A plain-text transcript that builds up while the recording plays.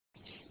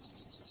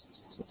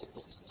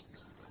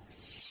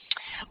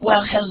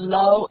Well,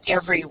 hello,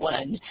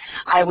 everyone.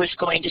 I was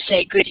going to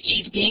say good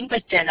evening,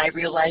 but then I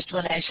realized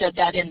when I said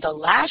that in the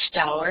last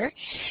hour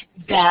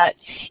that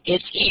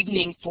it's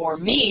evening for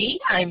me.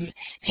 I'm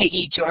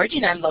Peggy George,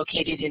 and I'm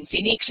located in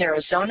Phoenix,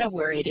 Arizona,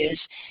 where it is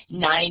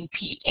 9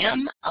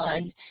 p.m.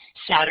 on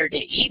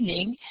Saturday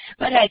evening.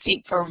 But I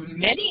think for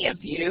many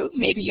of you,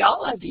 maybe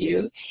all of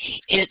you,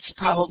 it's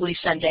probably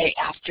Sunday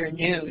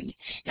afternoon.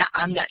 Now,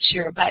 I'm not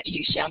sure about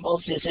you,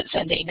 Shambles. Is it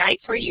Sunday night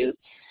for you?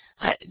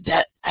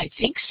 I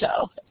think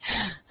so.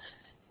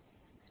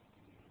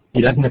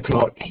 11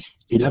 o'clock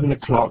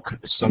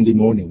Sunday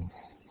morning.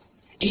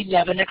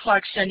 11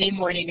 o'clock Sunday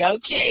morning.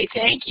 Okay,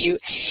 thank you.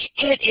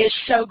 It is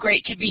so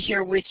great to be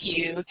here with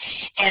you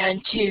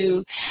and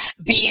to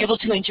be able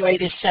to enjoy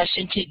this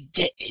session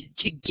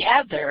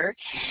together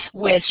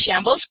with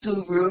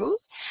Shamblesguru,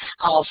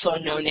 also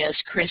known as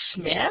Chris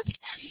Smith.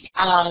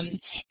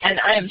 And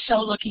I am so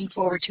looking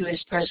forward to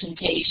his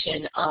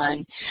presentation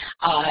on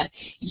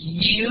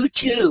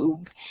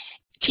YouTube,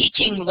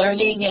 teaching,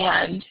 learning,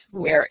 and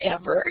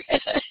wherever,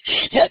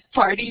 at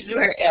parties,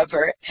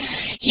 wherever.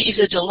 He's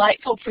a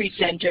delightful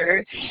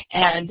presenter,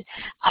 and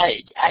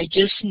I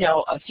just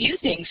know a few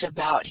things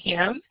about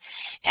him,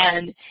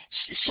 and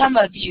some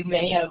of you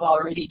may have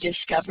already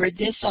discovered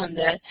this on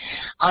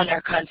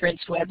our conference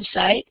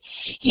website.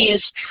 He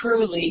is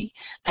truly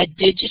a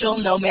digital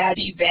nomad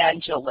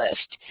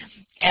evangelist,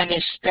 and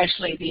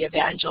especially the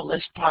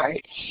evangelist part.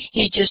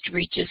 He just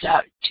reaches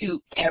out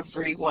to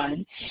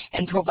everyone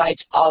and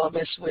provides all of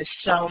us with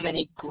so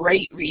many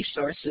great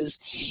resources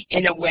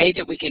in a way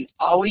that we can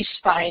always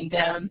find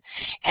them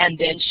and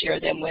then share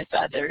them with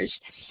others.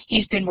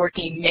 He's been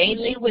working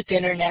mainly with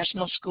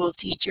international school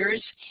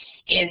teachers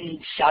in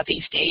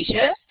Southeast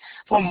Asia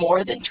for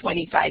more than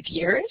 25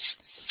 years.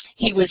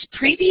 He was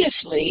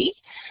previously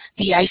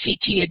the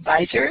ICT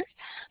advisor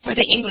for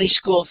the English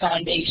School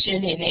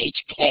Foundation in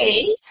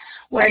HK,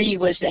 where he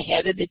was the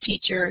head of the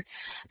Teacher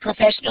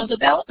Professional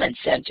Development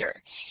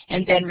Center,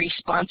 and then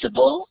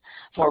responsible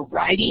for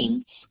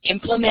writing,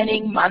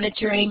 implementing,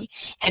 monitoring,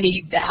 and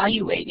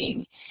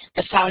evaluating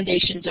the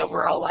Foundation's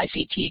overall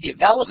ICT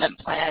development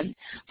plan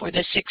for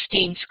the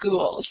 16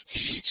 schools.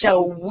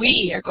 So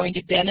we are going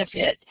to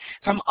benefit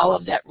from all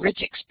of that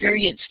rich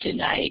experience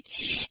tonight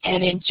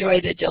and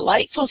enjoy the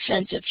delightful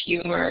sense of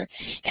humor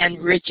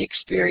and rich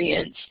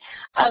experience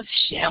of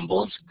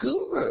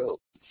Shamblesguru.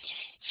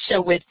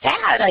 So with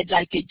that, I'd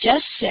like to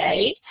just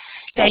say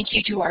thank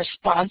you to our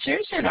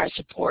sponsors and our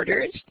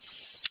supporters.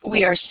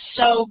 We are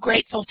so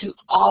grateful to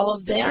all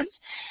of them.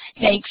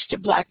 Thanks to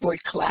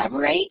Blackboard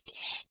Collaborate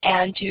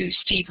and to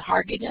Steve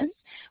Hargadon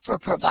for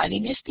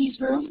providing us these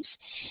rooms.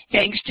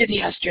 Thanks to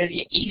the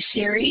Australia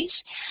E-Series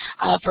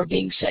for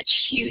being such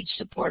huge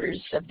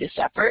supporters of this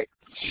effort.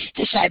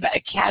 To Cyber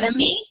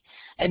Academy,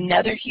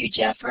 another huge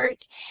effort.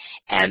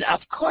 And of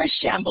course,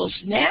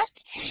 ShamblesNet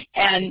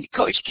and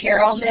Coach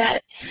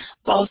CarolNet,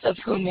 both of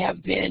whom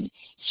have been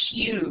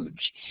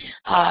huge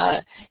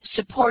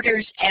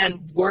supporters and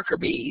worker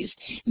bees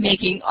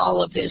making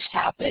all of this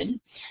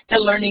happen. The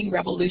Learning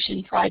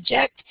Revolution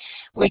Project,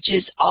 which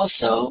is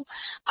also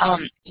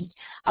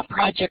a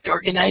project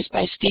organized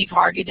by Steve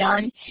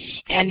Hargadon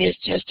and is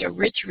just a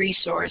rich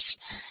resource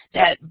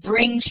that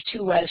brings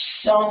to us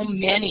so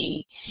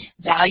many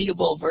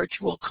valuable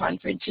virtual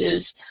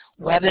conferences,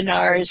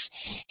 webinars,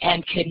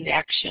 and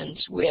connections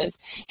with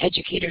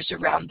educators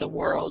around the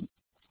world.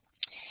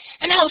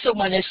 And I also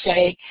want to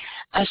say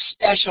a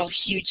special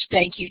huge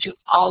thank you to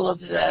all of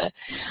the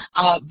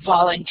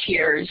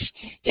volunteers.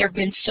 There have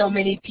been so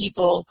many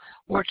people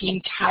working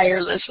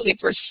tirelessly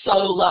for so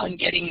long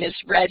getting this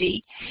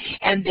ready,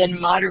 and then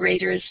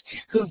moderators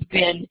who've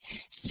been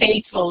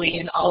faithfully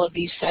in all of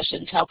these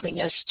sessions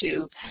helping us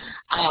to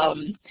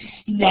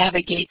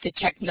navigate the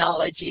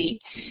technology.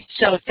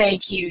 So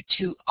thank you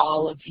to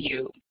all of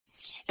you.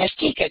 Let's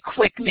take a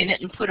quick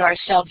minute and put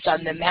ourselves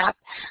on the map.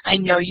 I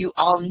know you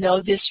all know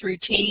this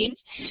routine,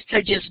 so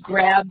just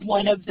grab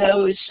one of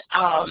those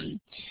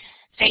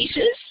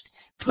faces,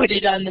 put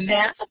it on the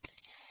map,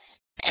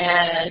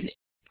 and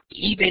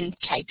even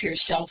type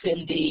yourself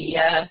in the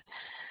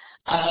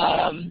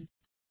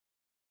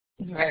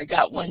I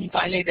got one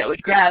finally that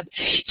would grab.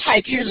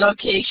 Type your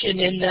location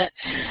in the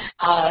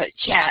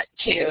chat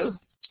too.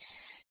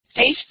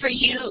 Face for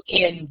you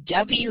in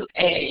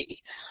WA.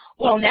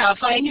 Well, now,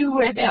 if I knew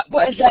where that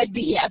was, I'd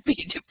be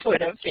happy to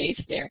put a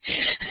face there.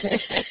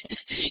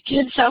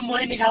 Can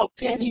someone help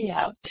Penny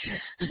out?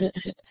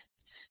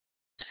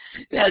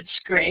 That's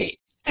great.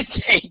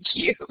 Thank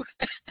you.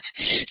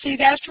 See,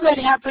 that's what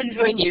happens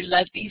when you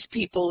let these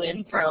people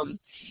in from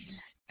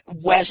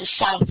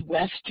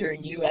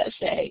southwestern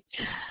USA.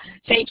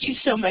 Thank you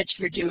so much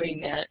for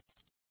doing that.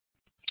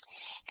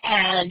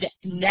 And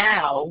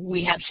now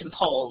we have some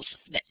polls.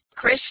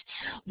 Chris,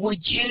 would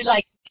you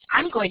like,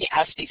 I'm going to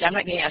ask these. I'm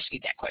not going to ask you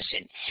that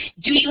question.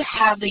 Do you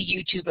have a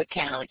YouTube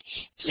account?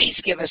 Please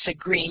give us a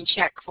green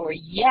check for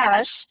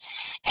yes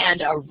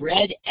and a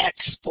red X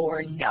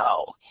for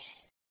no.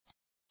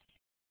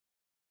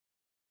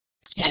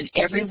 And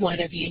every one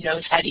of you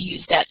knows how to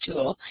use that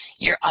tool.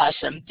 You're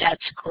awesome.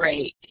 That's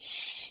great.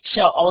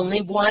 So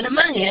only one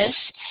among us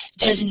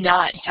does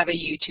not have a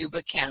YouTube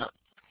account.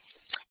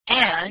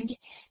 And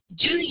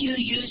do you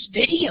use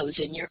videos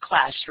in your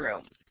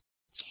classroom?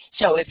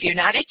 So if you're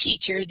not a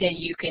teacher, then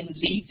you can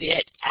leave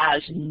it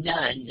as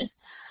none.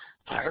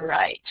 All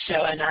right, so,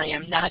 and I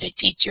am not a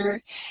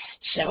teacher,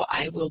 so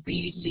I will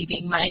be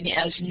leaving mine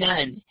as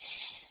none.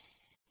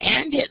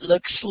 And it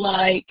looks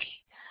like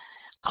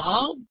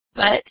all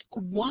but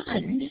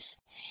one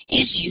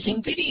is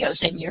using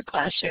videos in your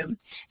classroom.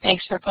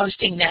 Thanks for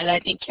posting that. I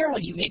think, Carol,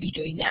 you may be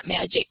doing that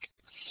magic.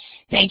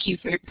 Thank you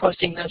for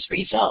posting those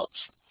results.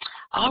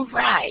 All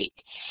right,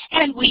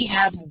 and we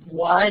have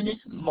one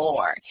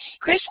more.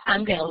 Chris,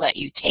 I'm going to let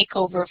you take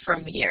over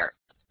from here.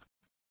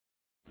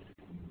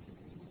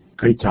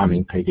 Great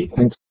timing, Peggy.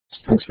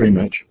 Thanks very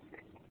much.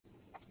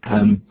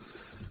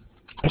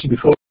 Actually,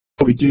 before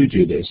we do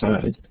this,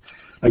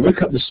 I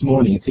woke up this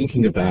morning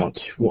thinking about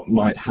what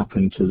might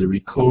happen to the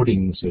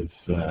recordings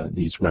of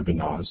these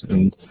webinars,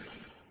 and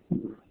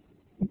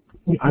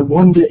I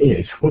wonder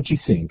if, what do you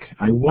think?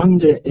 I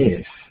wonder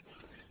if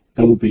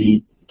there will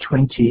be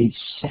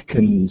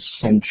 22nd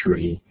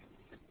century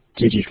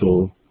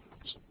digital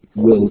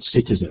world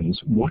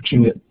citizens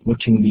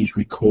watching these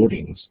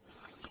recordings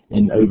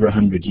in over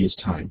 100 years'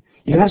 time.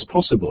 Yeah, that's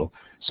possible.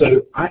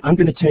 So I'm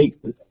going to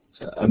take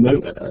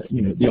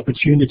the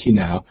opportunity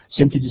now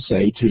simply to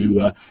say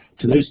to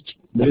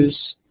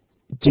those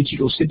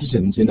digital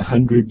citizens in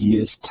 100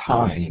 years'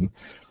 time,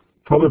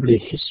 probably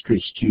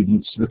history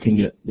students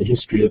looking at the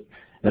history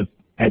of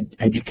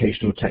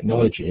educational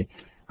technology,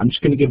 I'm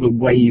just going to give a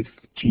wave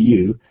to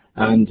you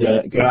and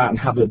go out and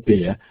have a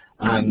beer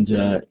and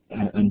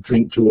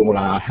drink to all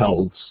our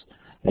healths,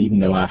 even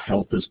though our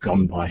health has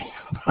gone by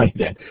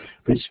then.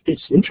 But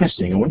it's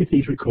interesting. I wonder if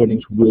these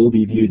recordings will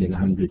be viewed in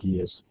 100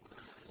 years.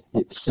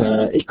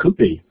 It could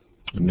be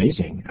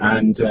amazing.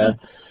 And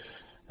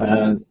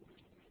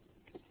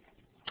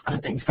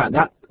in fact,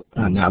 now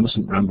I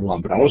mustn't ramble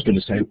on, but I was going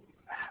to say,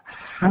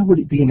 how would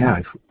it be now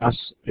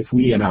if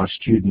we and our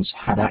students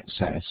had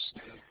access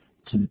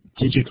to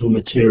digital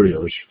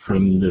materials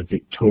from the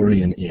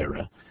Victorian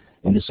era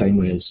in the same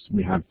way as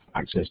we have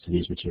access to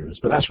these materials?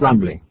 But that's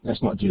rambling.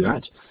 Let's not do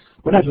that.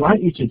 What I'd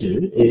like you to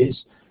do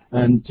is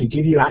to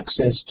give you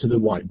access to the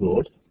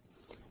whiteboard,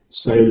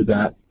 so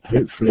that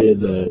hopefully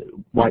the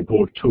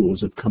whiteboard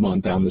tools have come on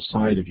down the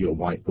side of your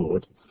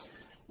whiteboard.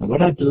 And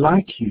what I'd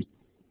like you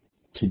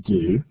to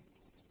do,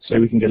 so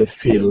we can get a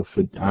feel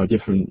for our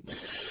different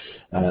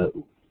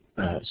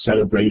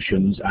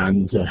celebrations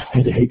and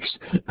headaches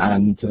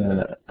and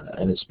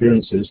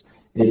experiences,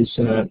 is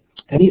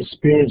any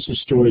experiences,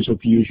 stories, or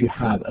views you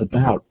have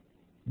about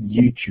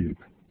YouTube.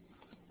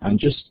 And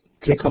just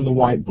click on the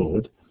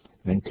whiteboard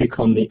and click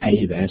on the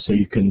A there so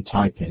you can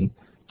type in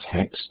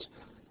text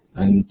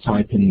and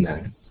type in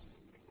there.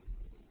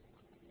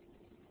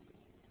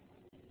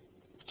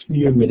 Give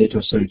you a minute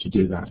or so to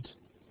do that.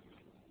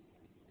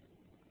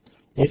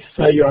 If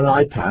you're on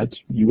an iPad,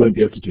 you won't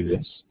be able to do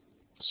this.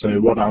 So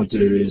what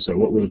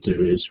we'll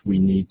do is we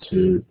need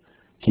to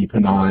keep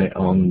an eye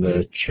on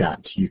the chat.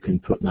 You can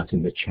put that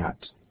in the chat.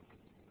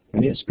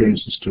 Any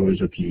experiences,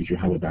 stories, or views you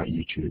have about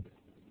YouTube.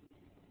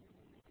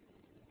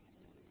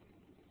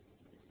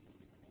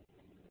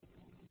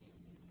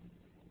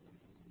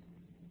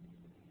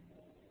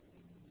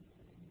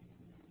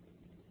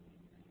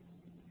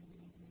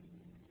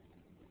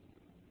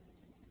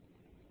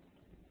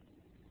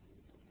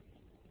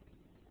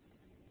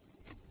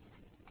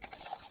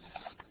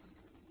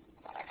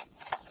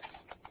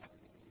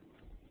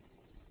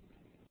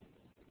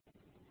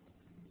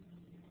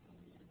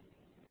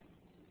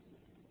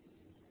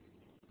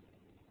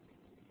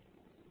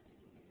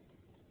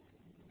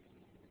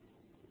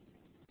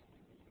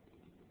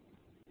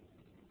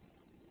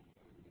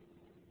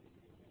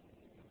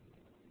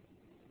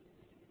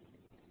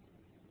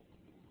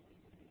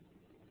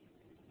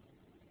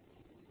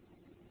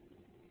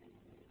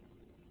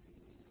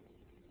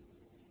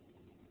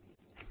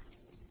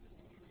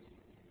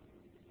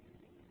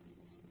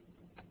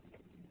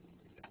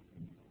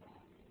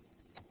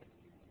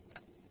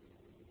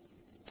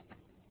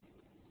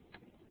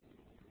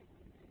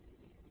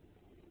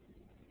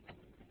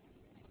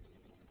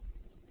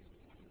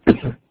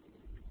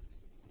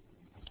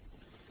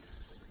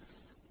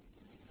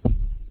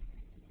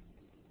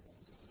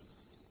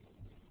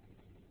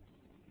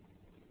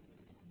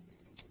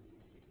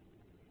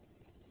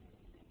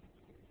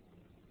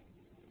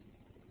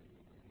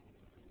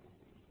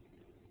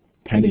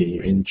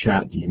 Penny, in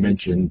chat, you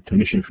mentioned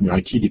permission from your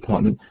IT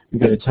department. We're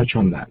going to touch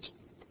on that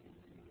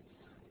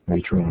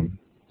later on.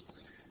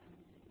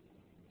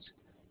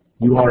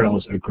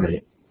 URLs are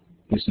great.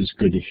 This is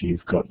good if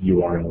you've got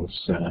URLs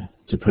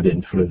to put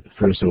in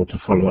for us all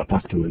to follow up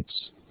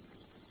afterwards.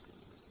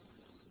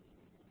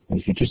 And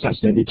if you just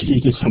accidentally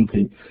deleted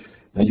something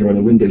and you're on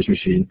a Windows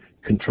machine,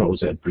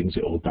 Control-Z brings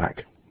it all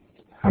back.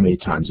 How many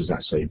times has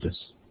that saved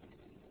us?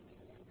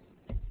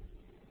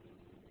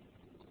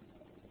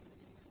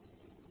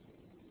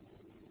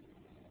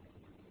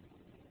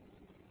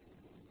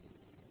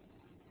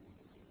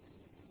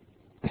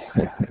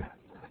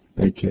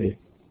 Okay.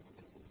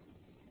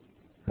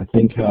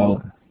 think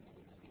I'll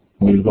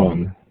move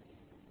on.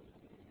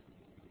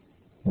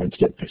 I want to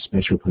get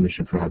special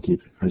permission from our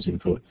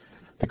president for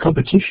the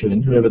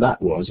competition, whoever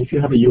that was. If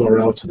you have a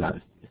URL to that,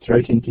 throw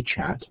it into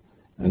chat,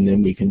 and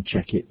then we can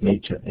check it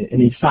later.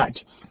 And in fact,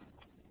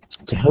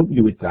 to help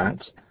you with that,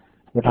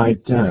 what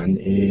I've done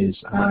is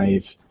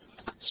I've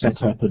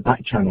set up a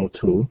back channel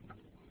tool.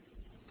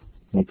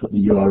 I put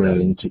the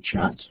URL into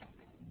chat.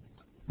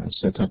 I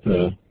set up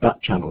a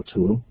back channel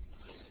tool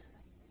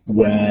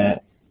where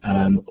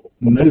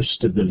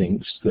most of the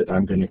links that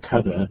I'm going to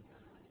cover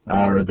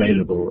are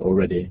available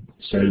already,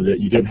 so that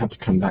you don't have to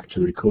come back to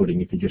the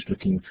recording if you're just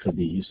looking for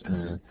these.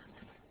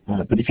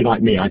 But if you're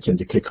like me, I tend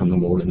to click on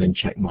them all and then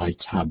check my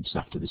tabs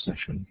after the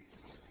session.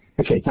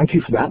 Okay, thank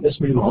you for that. Let's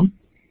move on.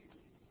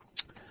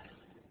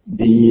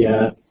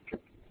 The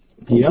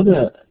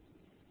other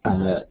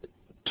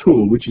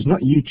tool, which is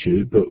not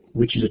YouTube, but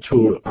which is a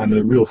tool I'm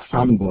a real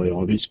fanboy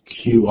of, is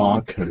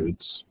QR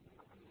codes.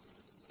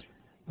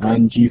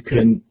 And you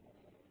can,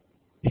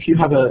 if you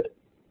have a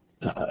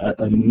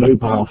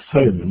mobile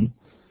phone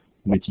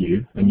with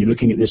you, and you're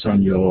looking at this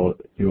on your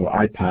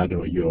iPad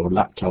or your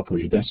laptop or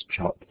your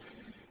desktop,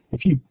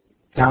 if you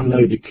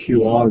download a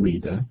QR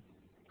reader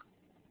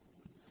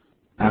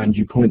and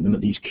you point them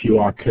at these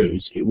QR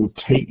codes, it will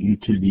take you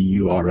to the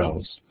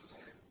URLs.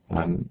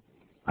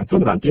 I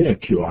thought about doing a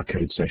QR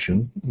code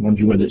session,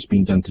 wondering whether it's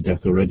been done to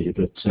death already,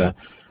 but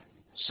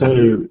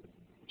so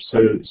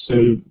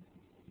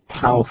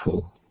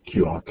powerful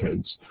QR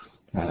codes.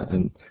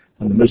 And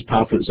the most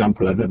powerful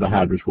example I've ever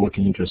had was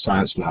walking into a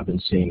science lab and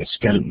seeing a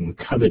skeleton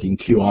covered in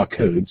QR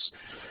codes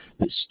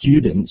that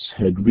students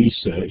had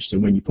researched,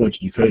 and when you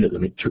pointed your phone at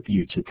them, it took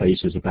you to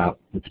places about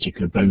the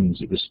particular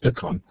bones it was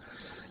stuck on.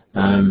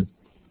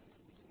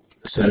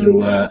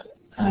 So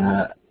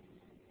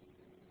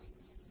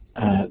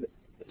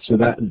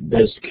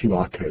there's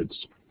QR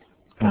codes.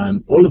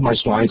 All of my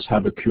slides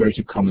have a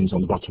Creative Commons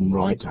on the bottom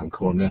right-hand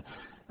corner,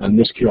 and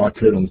this QR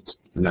code on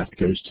the left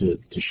goes to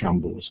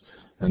Shambles.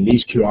 And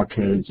these QR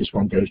codes, this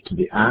one goes to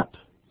the app.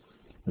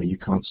 Well, you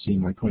can't see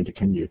my pointer,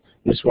 can you?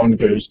 This one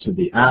goes to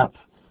the app,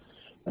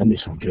 and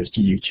this one goes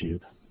to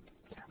YouTube.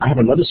 I have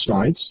a lot of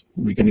slides.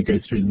 We're going to go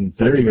through them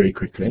very, very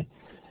quickly.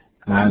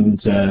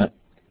 And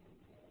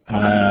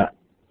I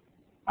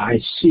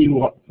see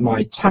what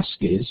my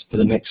task is for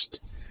the next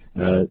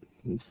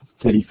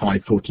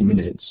 35, 40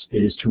 minutes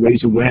is to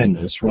raise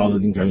awareness rather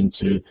than go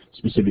into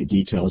specific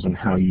details on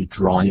how you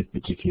drive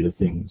particular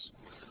things.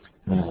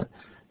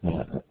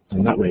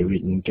 And that way we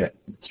can get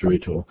through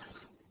it all.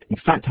 In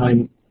fact,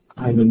 I'm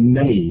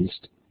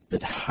amazed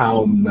at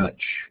how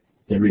much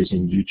there is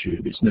in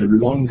YouTube. It's no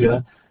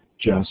longer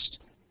just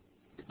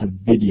a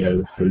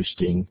video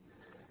hosting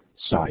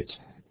site.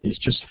 It's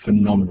just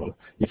phenomenal.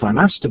 If I'm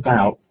asked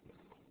about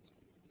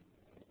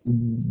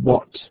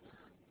what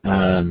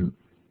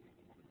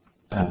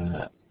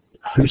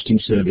hosting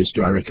service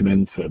do I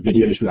recommend for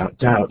videos, without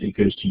doubt it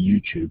goes to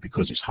YouTube,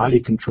 because it's highly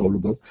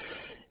controllable.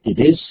 It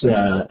is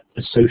a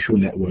social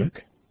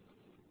network,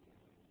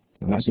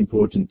 and that's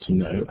important to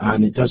know,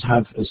 and it does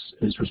have, as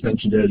was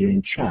mentioned earlier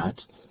in chat,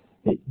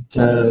 it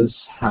does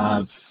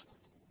have,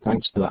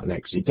 thanks for that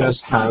Lex, it does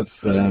have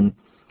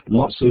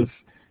lots of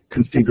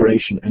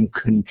configuration and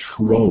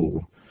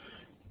control.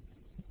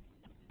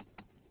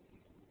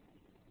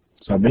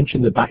 So I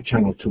mentioned the back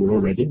channel tool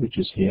already, which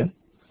is here.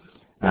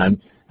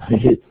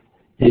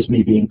 Here's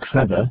me being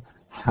clever,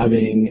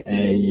 having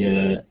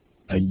a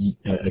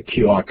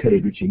QR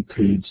code which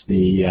includes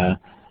the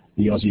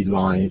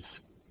OZeLIVE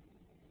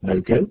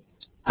logo,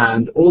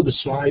 and all the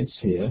slides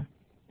here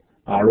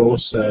are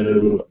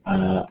also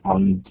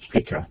on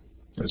Flickr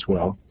as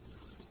well.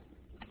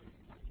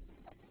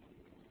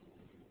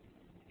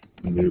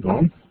 We'll move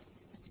on.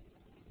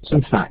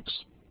 Some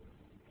facts.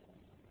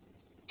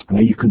 I know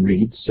you can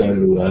read,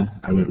 so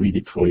I won't read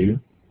it for you.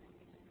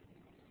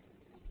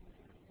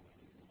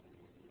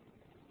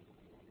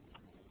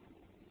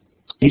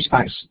 These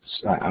facts,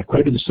 I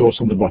quoted the source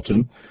on the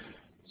bottom,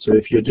 so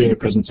if you're doing a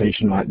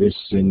presentation like this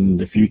in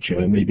the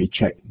future, maybe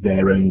check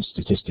their own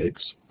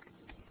statistics.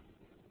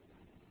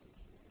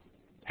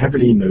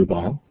 Heavily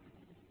mobile.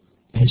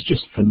 It's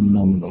just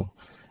phenomenal.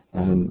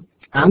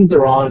 And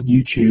there are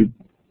YouTube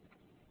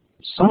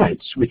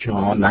sites which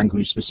are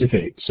language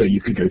specific, so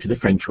you could go to the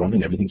French one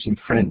and everything's in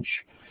French.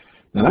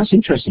 Now that's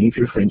interesting if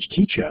you're a French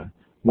teacher.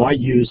 Why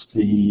use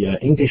the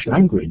English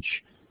language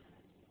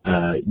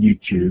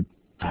YouTube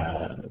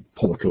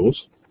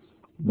portals?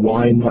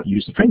 Why not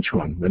use the French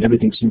one when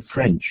everything's in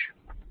French,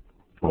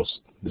 or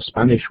the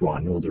Spanish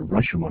one, or the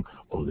Russian one,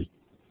 or the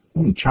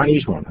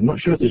Chinese one? I'm not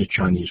sure if there's a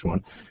Chinese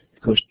one,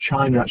 because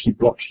China actually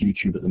blocks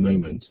YouTube at the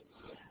moment.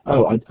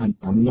 Oh, I'm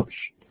not.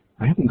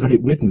 I haven't got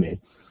it with me.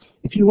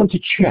 If you want to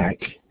check,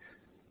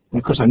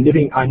 of course I'm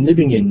living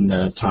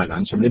in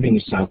Thailand, so I'm living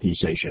in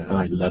Southeast Asia, and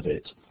I love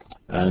it.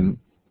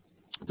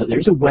 But there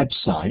is a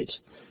website,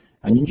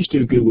 and you can just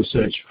do a Google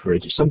search for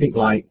it. It's something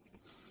like,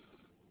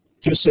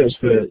 just search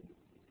for,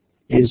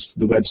 is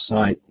the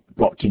website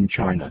blocked in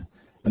China?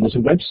 And there's a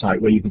website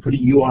where you can put a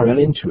URL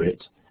into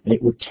it, and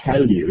it will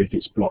tell you if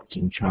it's blocked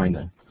in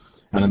China.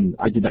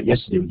 I did that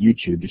yesterday with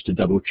YouTube just to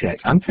double check,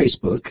 and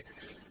Facebook,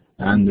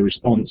 and the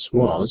response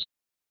was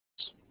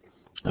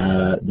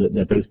that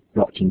they're both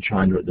blocked in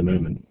China at the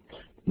moment.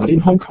 Not in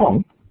Hong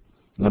Kong,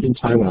 not in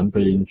Taiwan,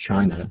 but in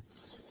China.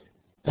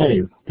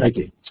 Hey,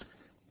 Peggy.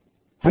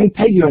 Having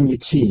Peggy on your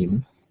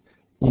team,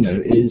 you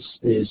know, is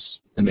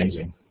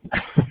amazing.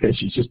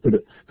 She's just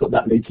put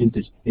that link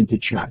into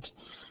chat.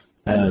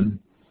 I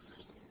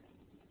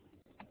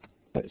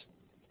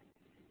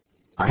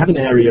have an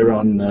area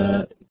on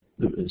the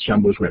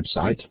Shambles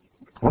website.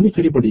 I wonder if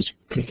anybody's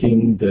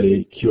clicking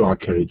the QR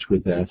codes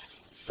with their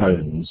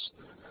phones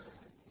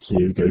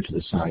to go to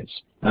the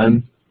sites.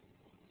 And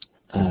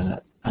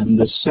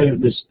there's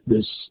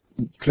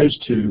close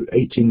to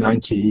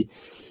 1890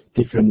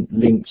 different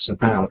links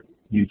about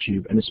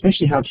YouTube, and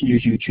especially how to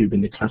use YouTube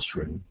in the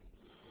classroom,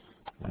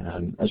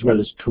 as well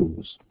as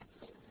tools.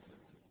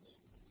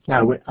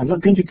 Now, I'm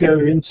not going to go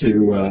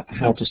into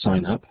how to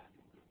sign up.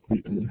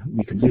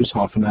 We could lose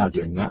half an hour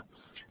doing that.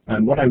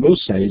 What I will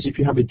say is if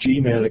you have a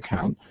Gmail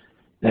account,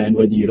 then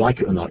whether you like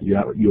it or not, you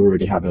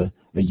already have a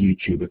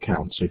YouTube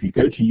account. So if you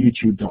go to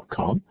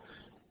youtube.com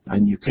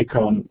and you click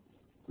on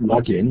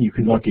login, you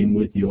can log in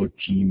with your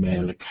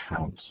Gmail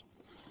account.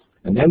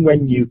 And then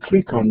when you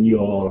click on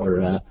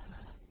your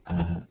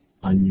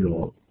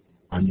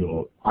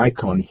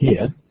icon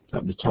here,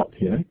 at the top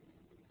here,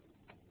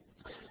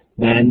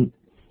 then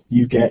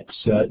you get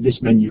this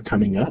menu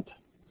coming up.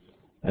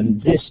 And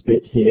this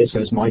bit here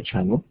says My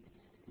Channel.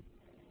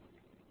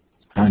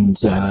 And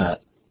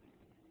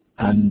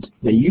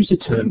they use the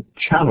term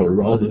channel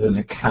rather than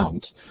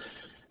account.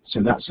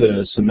 So that's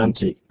a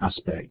semantic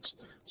aspect.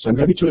 So I'm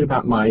going to be talking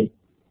about my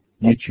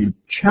YouTube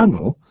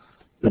channel,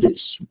 but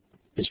it's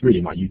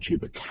really my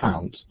YouTube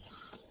account.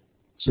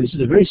 So this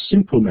is a very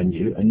simple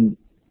menu, and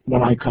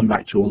one I come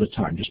back to all the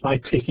time, just by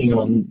clicking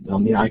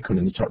on the icon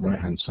in the top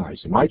right-hand side.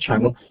 So My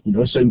Channel, you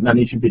can also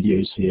manage your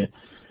videos here.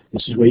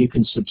 This is where you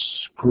can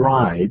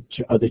subscribe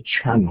to other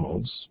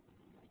channels.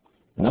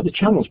 And other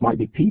channels might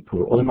be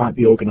people, or they might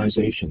be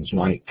organizations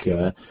like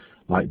the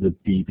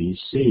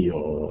BBC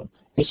or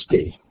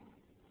ISTI.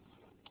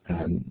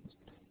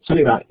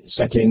 Something about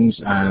settings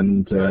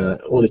and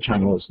all the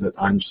channels that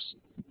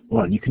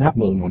well, you can have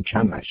more than one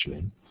channel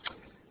actually.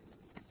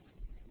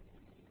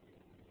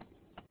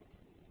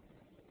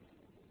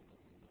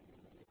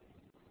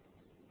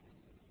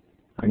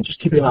 And just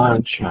keep an eye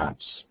on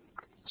chats.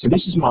 So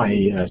this is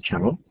my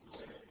channel,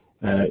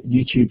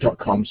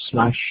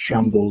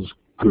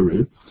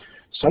 youtube.com/shamblesguru.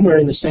 Somewhere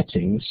in the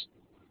settings,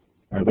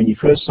 when you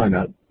first sign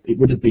up, it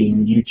would have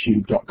been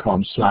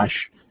youtube.com/a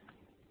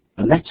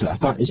letter. I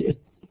thought, is it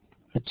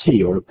a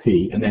T or a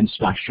P, and then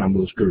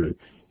 /shamblesguru.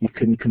 You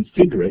can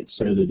configure it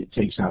so that it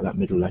takes out that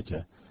middle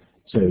letter.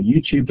 So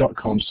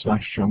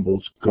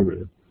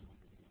youtube.com/shamblesguru.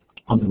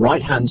 On the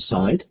right-hand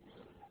side,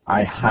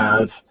 I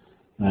have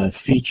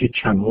featured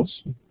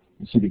channels. You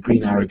see the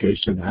green arrow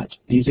goes to that.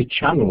 These are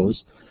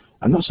channels.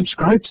 I'm not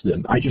subscribed to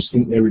them. I just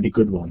think they're really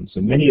good ones,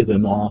 and many of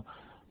them are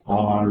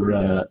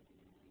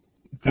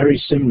very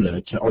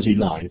similar to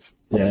OZeLIVE.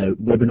 They're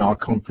webinar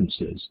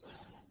conferences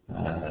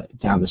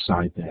down the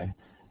side there.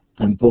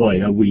 And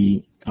boy, are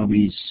we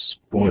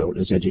spoiled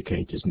as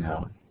educators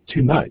now.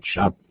 Too much.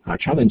 Our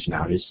challenge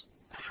now is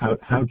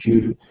how do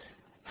you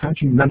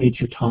manage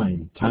your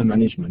time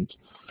management.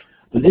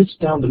 The list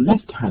down the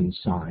left-hand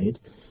side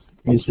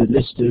is the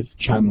list of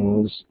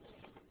channels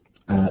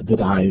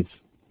that I've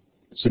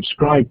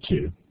subscribed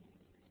to.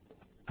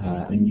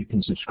 And you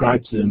can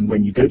subscribe to them.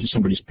 When you go to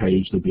somebody's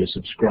page, there'll be a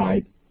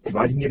subscribe,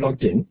 providing you're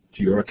logged in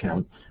to your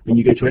account. When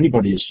you go to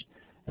anybody's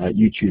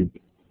YouTube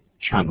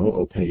channel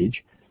or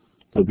page,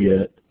 there'll be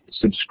a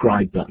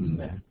subscribe button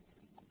there.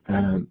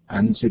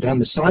 And so down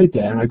the side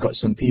there, I've got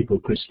some people,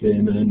 Chris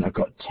Learman, I've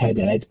got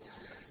TED-Ed,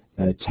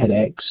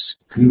 TEDx,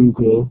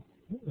 Google,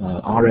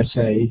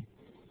 RSA.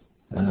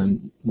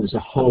 There's a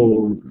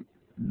whole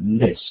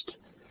list.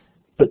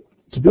 But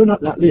to build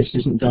up that list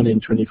isn't done in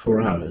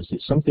 24 hours.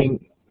 It's something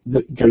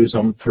that goes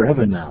on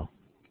forever now.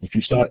 If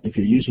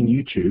you're using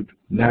YouTube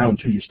now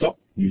until you stop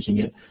using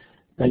it,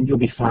 then you'll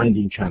be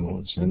finding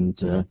channels.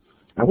 And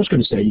I was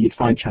going to say you'd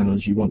find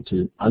channels you want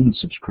to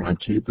unsubscribe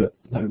to, but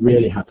that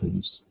rarely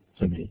happens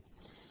for me.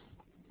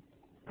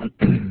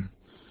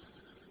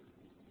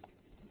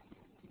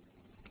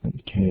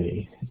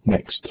 Okay,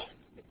 next.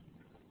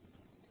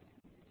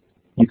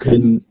 You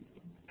can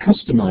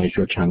customize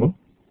your channel,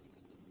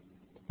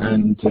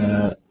 and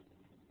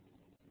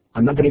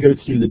I'm not going to go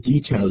through the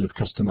details of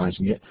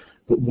customizing it,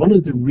 but one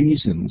of the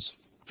reasons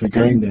for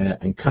going there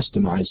and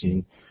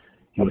customizing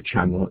your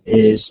channel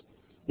is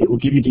it will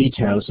give you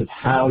details of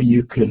how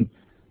you can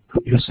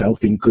put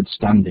yourself in good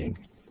standing.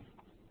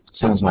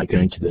 Sounds like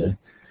going to the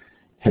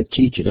head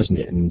teacher, doesn't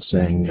it, and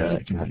saying,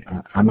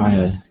 am I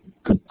a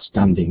good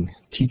standing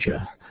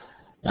teacher?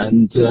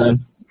 And sorry,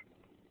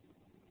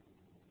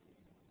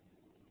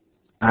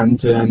 I'm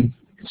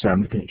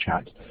looking at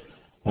chat.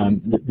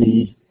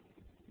 The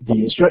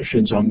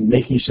instructions on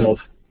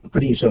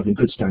putting yourself in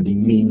good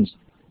standing means,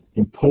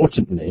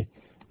 importantly,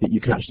 that you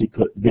can actually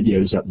put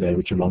videos up there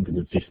which are longer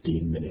than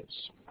 15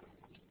 minutes.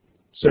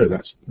 So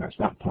that's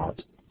that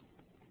part,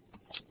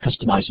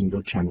 customizing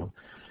your channel.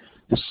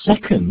 The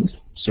second,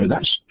 so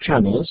that's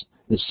channels.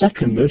 The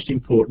second most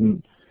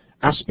important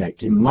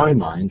aspect in my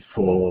mind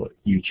for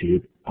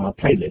YouTube are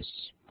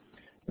playlists.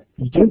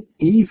 You don't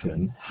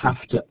even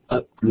have to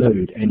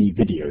upload any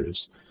videos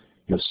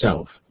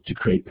yourself to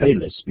create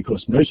playlists,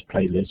 because most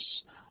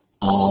playlists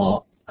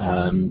are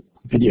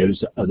videos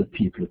that other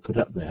people have put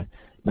up there.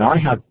 Now I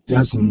have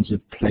dozens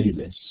of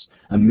playlists,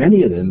 and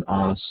many of them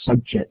are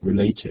subject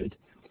related.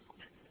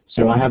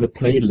 So I have a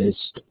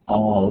playlist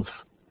of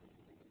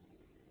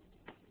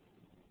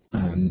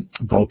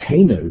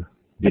volcano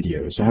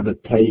videos. I have a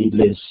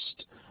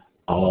playlist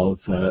of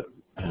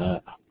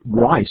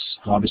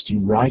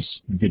harvesting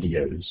rice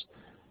videos.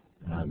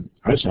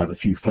 I also have a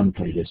few fun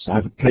playlists. I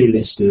have a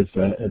playlist of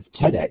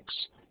TEDx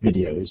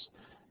videos.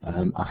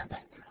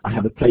 I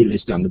have a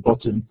playlist down the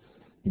bottom.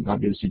 You might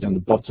be able to see down the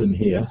bottom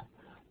here.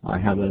 I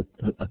have a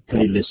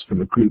playlist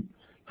from a group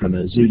from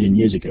a zillion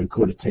years ago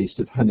called A Taste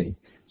of Honey.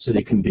 So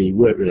they can be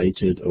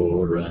work-related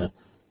or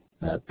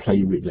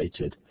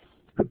play-related.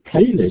 But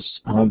playlists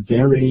are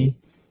very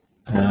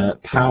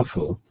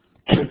powerful,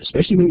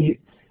 especially when you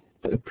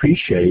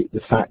appreciate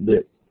the fact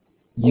that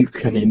you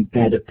can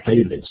embed a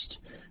playlist.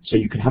 So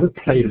you can have a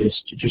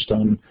playlist just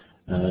on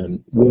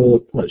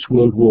it's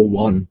World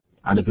War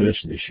I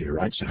anniversary this year,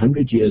 right? So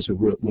 100 years of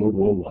World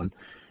War I.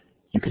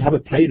 You could have a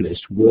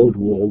playlist, World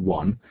War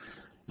I,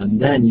 and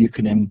then you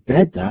can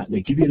embed that.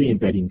 They give you the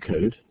embedding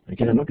code.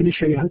 Again, I'm not going to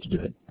show you how to do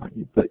it, right?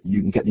 But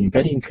you can get the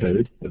embedding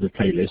code of the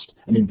playlist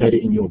and embed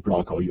it in your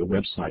blog or your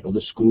website or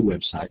the school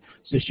website.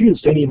 So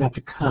students don't even have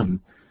to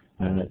come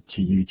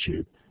to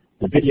YouTube.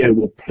 The video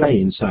will play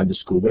inside the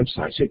school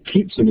website. So it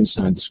keeps them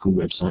inside the school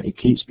website. It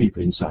keeps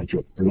people inside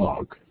your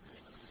blog.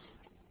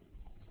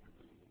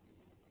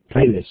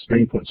 Playlists,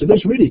 very important. So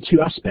there's really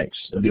two aspects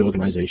of the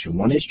organization.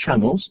 One is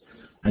channels,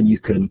 and you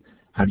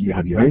have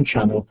your own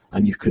channel,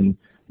 and you can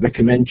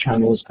recommend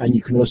channels, and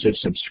you can also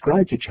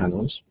subscribe to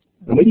channels.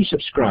 And when you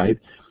subscribe,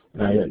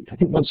 I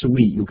think once a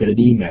week you'll get an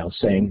email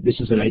saying this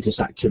is the latest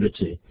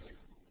activity.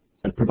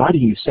 And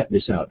providing you set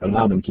this up,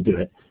 allow them to do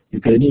it, you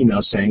get an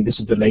email saying this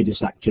is the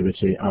latest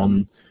activity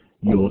on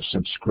your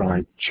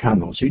subscribed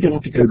channel. So you don't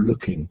have to go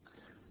looking.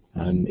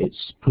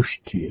 It's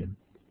pushed to you.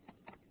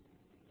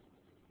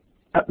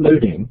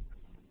 Uploading.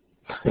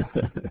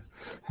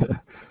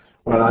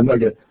 Well, I'm not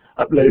going to.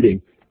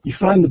 Uploading. You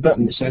find the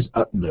button that says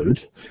upload,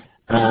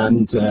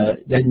 and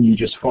then you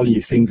just follow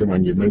your finger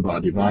on your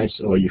mobile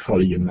device or you follow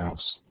your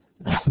mouse.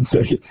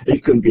 So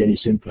it couldn't be any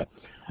simpler.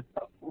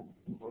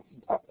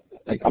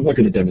 I'm not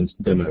going to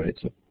demo it.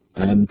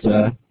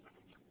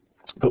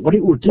 But what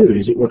it will do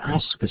is it will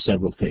ask for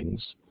several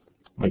things.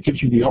 It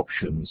gives you the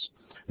options.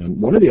 And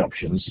one of the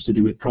options is to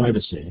do with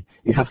privacy.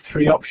 You have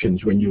three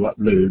options when you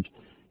upload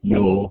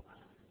your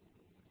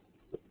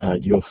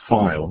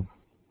file,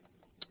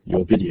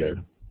 your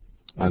video.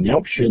 And the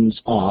options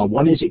are,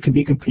 one is it can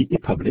be completely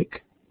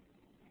public.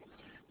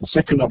 The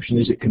second option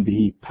is it can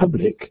be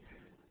public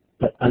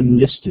but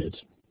unlisted.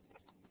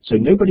 So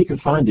nobody can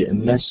find it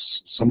unless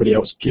somebody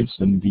else gives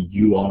them the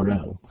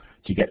URL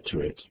to get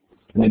to it.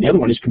 And then the other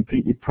one is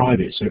completely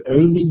private, so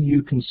only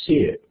you can see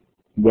it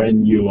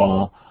when you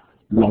are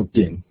logged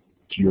in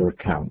to your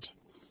account.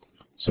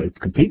 So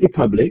completely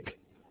public,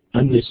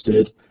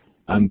 unlisted,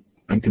 and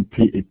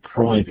completely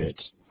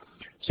private.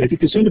 So if you're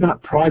concerned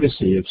about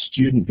privacy of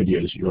student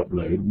videos you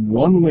upload,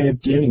 one way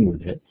of dealing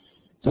with it,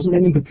 doesn't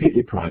make them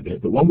completely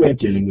private, but one way of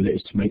dealing with it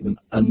is to make them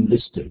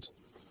unlisted.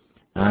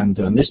 And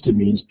unlisted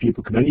means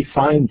people can only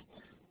find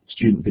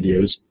student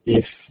videos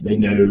if they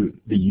know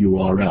the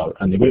URL,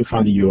 and they won't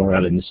find the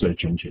URL in the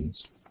search engines.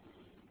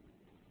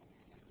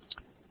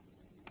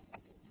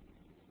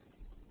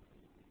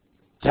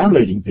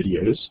 Downloading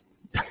videos.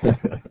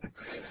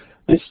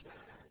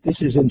 This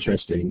is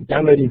interesting.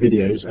 Downloading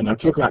videos, and I'll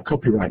talk about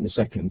copyright in a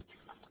second.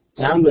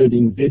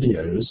 Downloading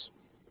videos.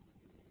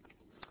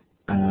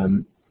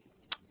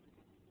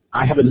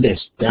 I have a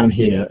list down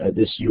here at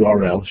this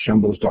URL,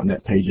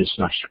 shambles.net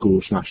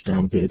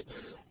pages/school/downvid.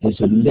 There's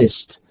a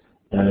list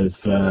of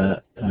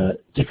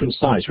different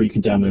sites where you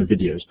can download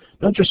videos,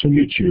 not just from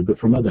YouTube, but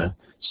from other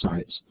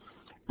sites.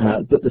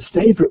 But the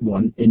favorite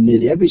one in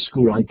nearly every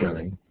school I go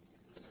in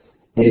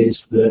is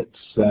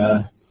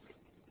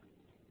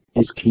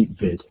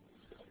KeepVid.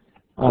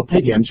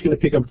 Peggy, I'm just going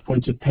to pick up a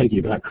point of Peggy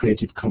about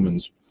Creative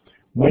Commons.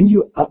 When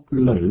you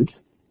upload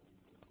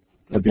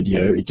a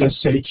video, it does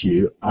say to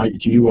you,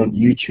 do you want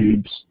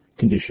YouTube's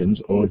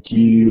conditions, or do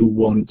you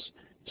want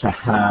to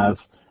have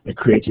a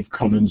Creative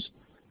Commons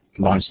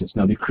license?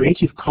 Now, the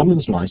Creative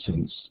Commons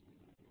license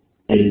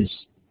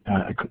is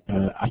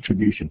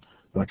attribution,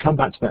 but I'll come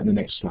back to that in the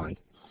next slide.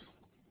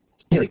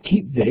 Anyway,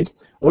 KeepVid,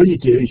 all you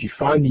do is you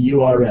find the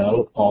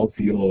URL of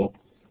your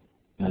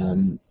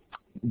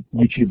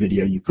YouTube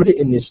video, you put it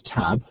in this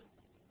tab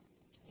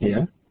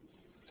here,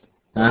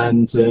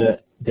 and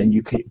then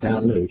you click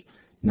download.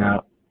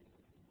 Now,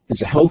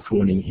 there's a health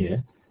warning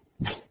here.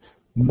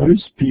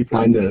 Most people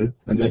I know,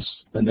 unless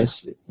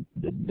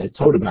they're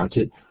told about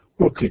it,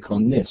 will click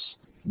on this,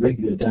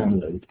 regular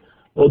download.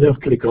 or they'll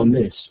click on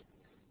this.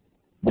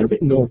 They're a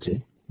bit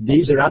naughty.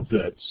 These are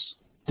adverts.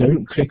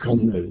 Don't click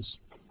on those.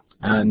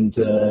 And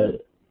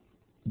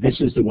this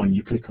is the one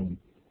you click on.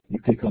 You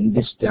click on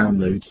this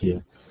download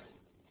here.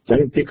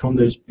 Don't click on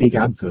those big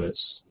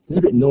adverts. It's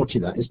a bit naughty,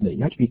 that, isn't it?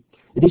 You have to be.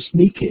 It is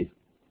sneaky.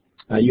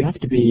 You have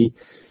to be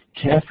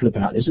careful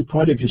about this. As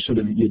part of your sort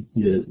of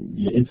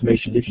your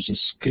information literacy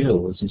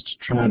skills is to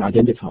try and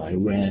identify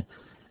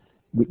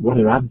what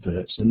are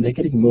adverts, and they're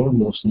getting more and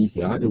more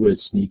sneaky. I like the word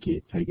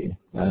sneaky, Peggy,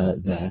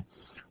 there.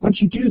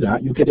 Once you do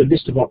that, you'll get a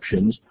list of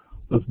options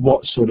of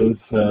what sort of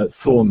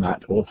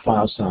format or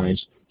file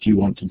size do you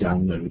want to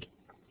download.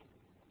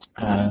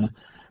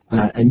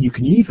 And you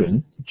can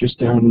even just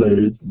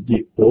download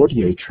the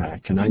audio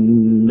track. And I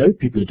know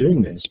people are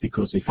doing this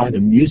because they find a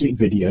music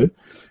video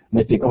and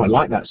they think, oh, I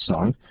like that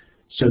song.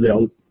 So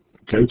they'll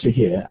go to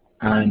here,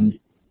 and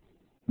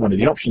one of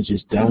the options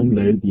is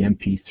download the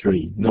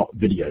MP3, not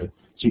video.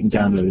 So you can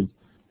download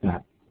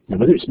that. Now,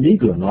 whether it's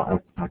legal or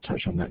not, I'll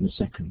touch on that in a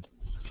second.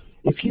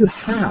 If you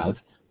have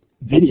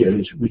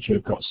videos which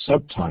have got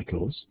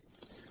subtitles,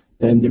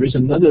 then there is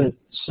another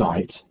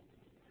site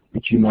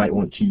which you might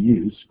want to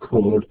use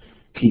called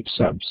Keep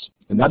Subs.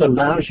 And that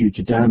allows you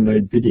to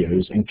download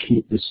videos and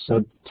keep the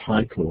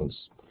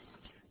subtitles,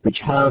 which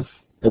have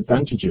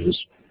advantages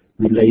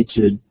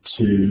related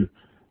to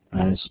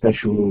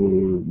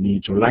special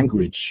needs or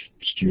language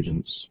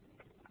students.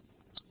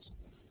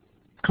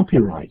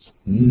 Copyright.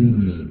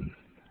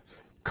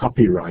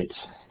 Copyright.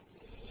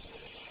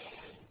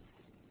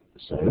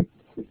 So,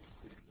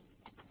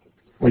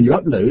 when you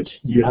upload,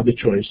 you have the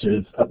choice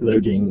of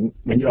uploading.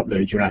 When you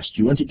upload, you're asked,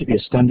 do you want it to be a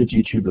standard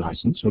YouTube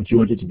license, or do you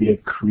want it to be a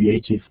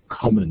Creative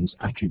Commons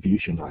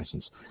attribution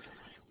license?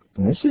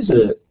 And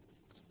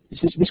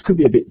this could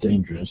be a bit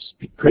dangerous.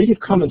 Creative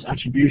Commons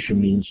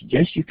attribution means,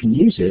 yes, you can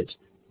use it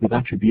with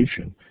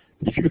attribution,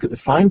 but if you look at the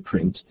fine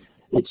print,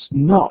 it's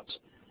not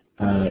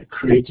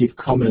Creative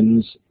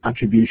Commons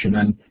attribution,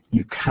 and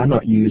you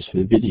cannot use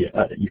for video,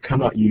 you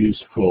cannot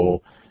use for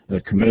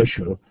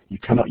commercial, you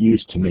cannot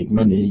use to make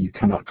money, you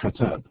cannot cut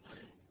up.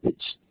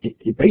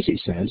 It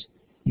basically says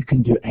you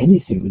can do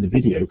anything with a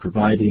video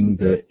providing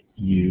that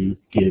you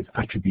give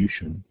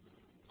attribution.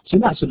 So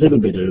that's a little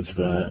bit of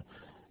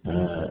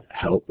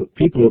help, but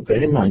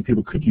bear in mind,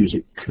 people could use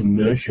it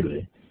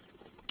commercially.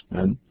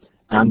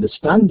 And the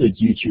standard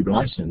YouTube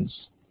license,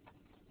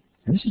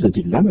 and this is a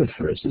dilemma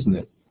for us, isn't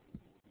it?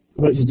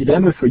 Well, it's a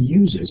dilemma for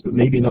users, but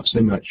maybe not so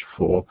much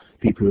for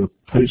people who are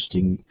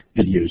posting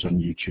videos on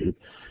YouTube.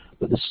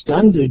 But the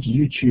standard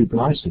YouTube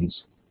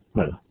license,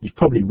 well, you've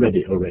probably read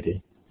it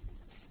already.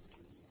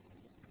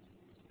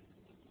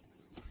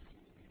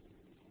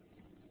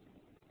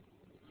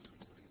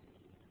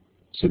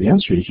 So the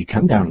answer is you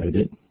can download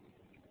it,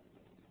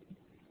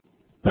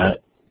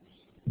 but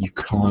you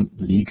can't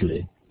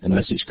legally,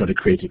 unless it's got a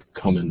Creative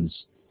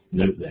Commons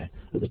note there.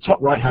 At the top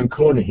right-hand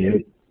corner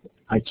here,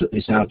 I took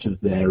this out of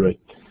their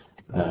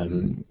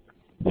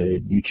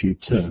the YouTube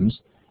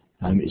terms.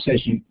 It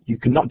says you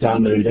cannot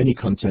download any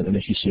content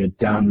unless you see a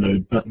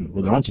download button.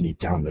 Well, there aren't any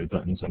download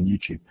buttons on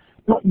YouTube.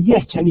 Not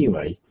yet,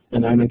 anyway,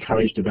 and I'm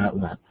encouraged about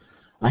that.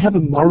 I have a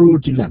moral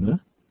dilemma,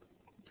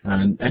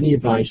 and any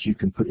advice you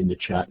can put in the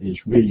chat is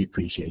really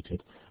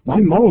appreciated. My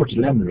moral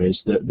dilemma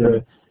is that there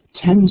are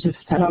tens of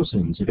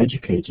thousands of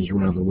educators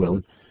around the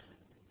world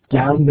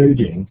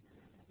downloading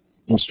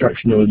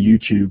instructional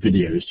YouTube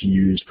videos to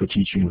use for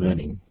teaching and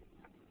learning.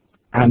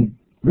 And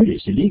really,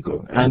 it's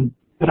illegal.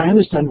 But I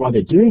understand why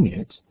they're doing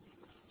it,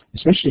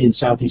 especially in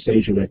Southeast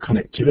Asia where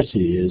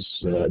connectivity is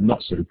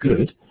not so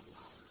good,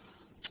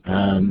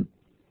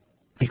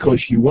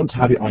 because you want to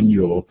have it on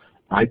your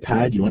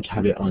iPad, you want to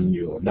have it on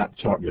your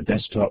laptop, your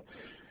desktop,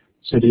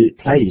 so that it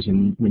plays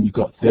when you've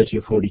got 30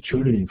 or 40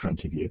 children in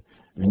front of you,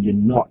 and you're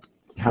not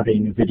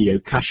having video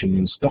caching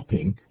and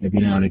stopping every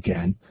now and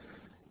again,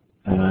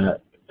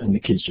 and the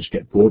kids just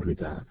get bored with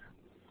that.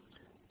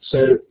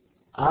 So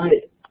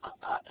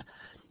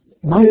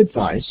my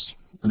advice,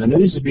 and I know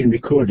this has been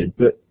recorded,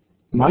 but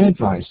my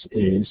advice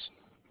is,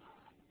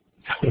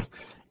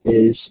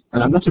 and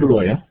I'm not a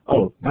lawyer,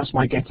 oh, that's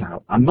my get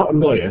out. I'm not a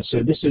lawyer,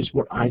 so this is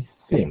what I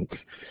think,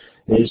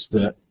 is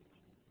that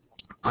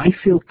I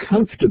feel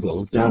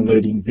comfortable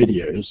downloading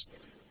videos,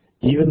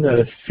 even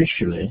though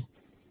officially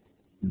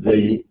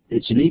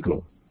it's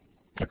illegal,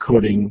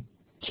 according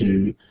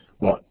to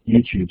what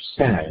YouTube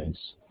says.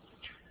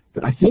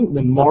 But I think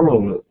the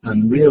moral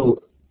and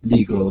real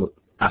legal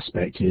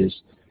aspect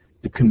is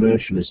the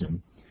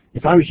commercialism.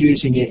 If I was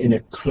using it in a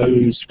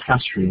closed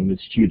classroom with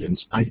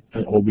students,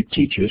 or with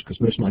teachers, because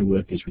most of my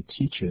work is with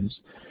teachers,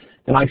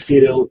 then I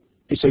feel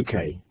it's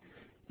okay.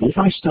 But if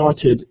I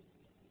started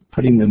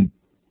putting them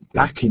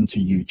back into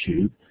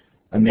YouTube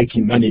and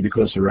making money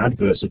because there are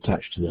adverts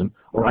attached to them,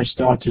 or I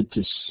started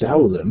to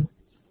sell them,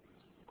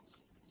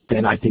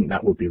 then I think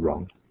that would be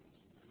wrong.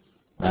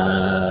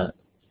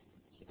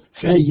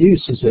 Fair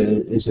use is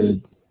a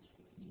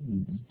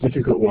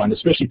difficult one,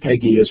 especially,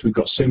 Peggy, as we've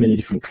got so many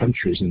different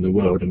countries in the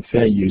world, and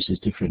fair use is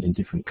different in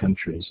different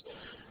countries.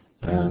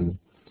 But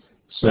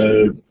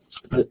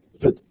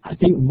I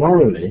think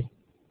morally,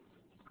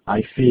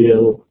 I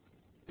feel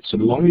so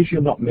long as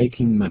you're not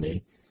making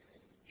money,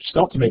 you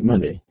start to make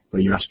money,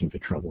 but you're asking for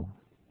trouble.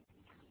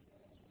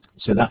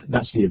 So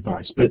that's the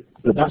advice. But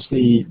that's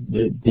the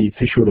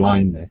official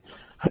line there.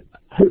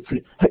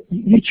 Hopefully,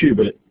 YouTube,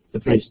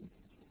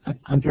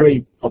 I'm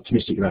very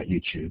optimistic about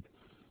YouTube.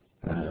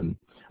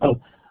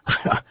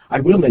 I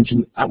will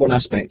mention one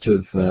aspect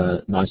of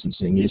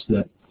licensing is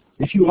that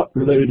if you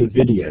upload a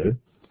video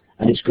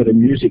and it's got a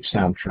music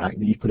soundtrack,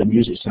 that you put a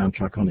music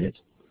soundtrack on it,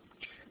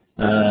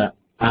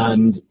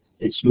 and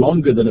it's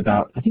longer than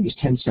about, I think it's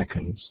 10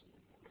 seconds,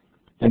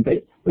 then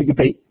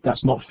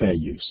that's not fair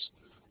use.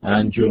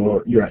 And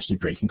you're actually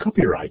breaking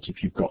copyright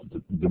if you've got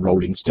the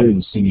Rolling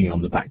Stones singing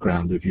on the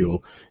background of your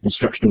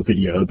instructional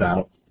video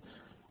about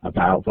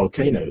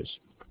volcanoes.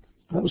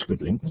 That was a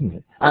good link, wasn't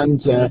it?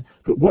 And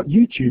but what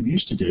YouTube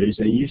used to do is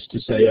they used to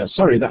say,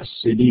 sorry, that's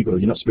illegal.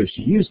 You're not supposed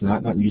to use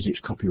that. That music's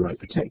copyright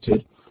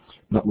protected,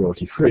 not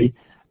royalty free.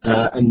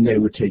 And they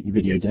would take your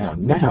video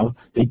down. Now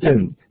they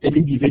don't. They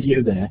leave your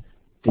video there.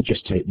 They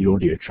just take the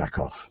audio track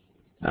off,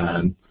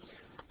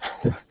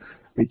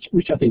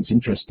 which I think is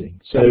interesting.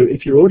 So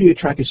if your audio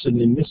track is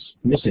suddenly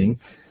missing,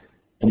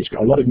 and it's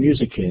got a lot of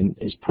music in,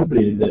 it's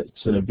probably that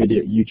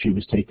YouTube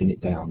has taken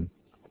it down.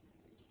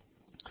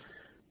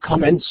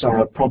 Comments are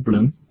a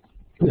problem.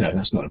 No,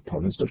 that's not a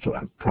problem. Let's not talk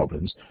about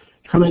problems.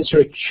 Comments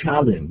are a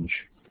challenge.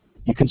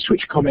 You can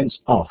switch comments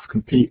off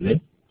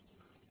completely.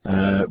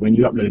 When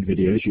you upload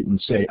videos, you can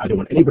say, I don't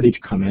want anybody to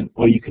comment,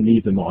 or you can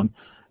leave them on.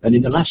 And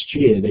in the last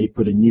year, they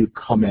put a new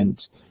comment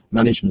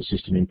management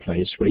system in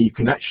place where you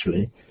can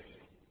actually,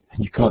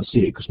 and you can't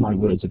see it because my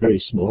words are very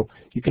small,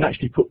 you can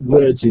actually put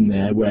words in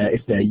there where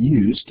if they're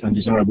used,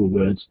 undesirable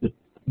words,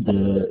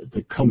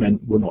 the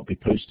comment will not be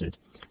posted.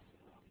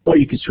 Or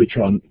you can switch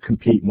on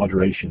complete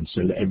moderation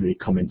so that every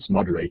comment's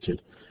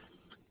moderated.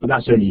 But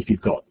that's only if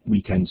you've got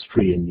weekends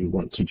free and you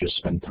want to just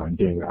spend time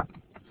doing that.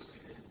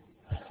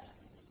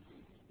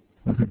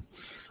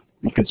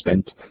 You could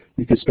spend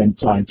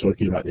time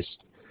talking about this.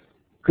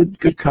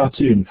 Good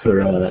cartoon for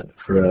a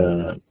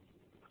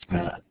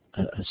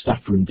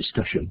staff room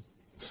discussion.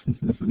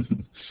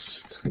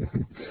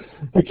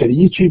 Okay, the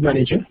YouTube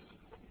Manager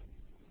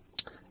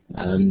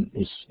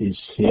is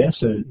here.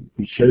 So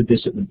we showed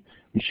this at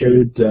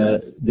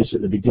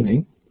the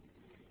beginning.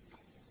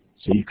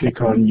 So you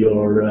click on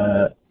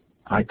your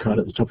icon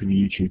at the top of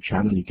your YouTube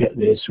channel, you get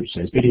this which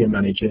says Video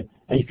Manager,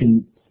 and you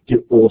can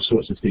do all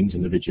sorts of things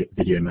in the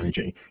Video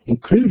Manager,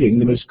 including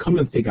the most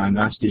common thing I'm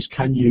asked is,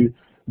 can you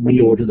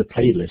reorder the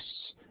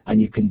playlists?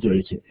 And you can do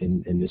it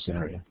in this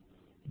area.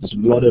 There's a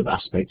lot of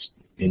aspects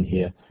in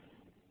here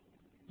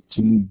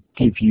to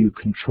give you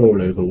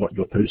control over what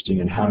you're posting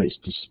and how it's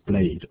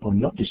displayed or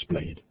not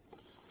displayed.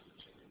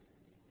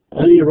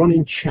 Earlier on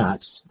in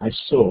chat, I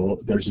saw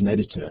there's an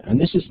editor,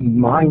 and this is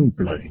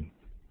mind-blowing.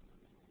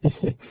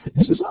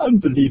 This is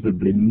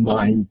unbelievably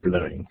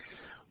mind-blowing.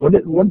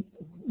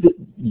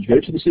 You go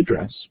to this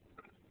address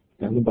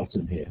down the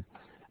bottom here,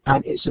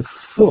 and it's a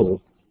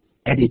full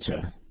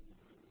editor.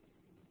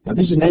 Now,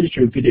 this is an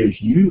editor of videos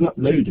you've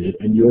uploaded,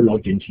 and you're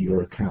logged into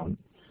your account.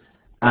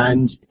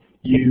 And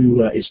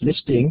it's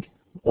listing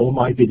all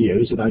my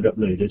videos that I've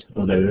uploaded,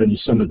 although only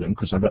some of them,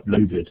 because I've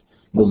uploaded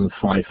more than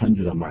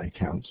 500 on my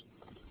account.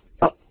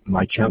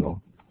 My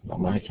channel,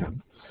 not my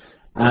account.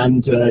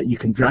 And you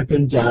can drag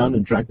them down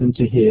and drag them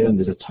to here, and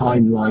there's a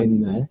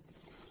timeline there.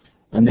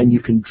 And then you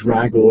can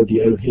drag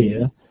audio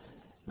here,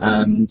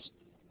 and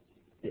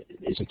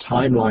it's a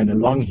timeline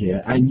along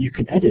here, and you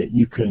can edit.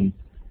 You can,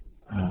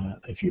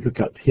 if you look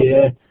up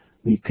here,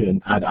 you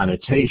can add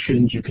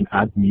annotations, you can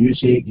add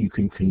music, you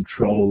can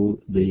control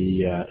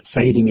the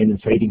fading in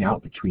and fading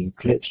out between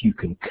clips, you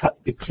can cut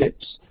the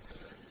clips.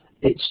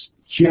 It's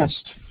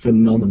just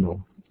phenomenal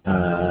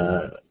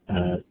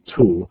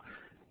tool,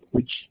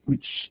 which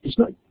is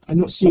not, I'm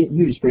not seeing it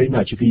used very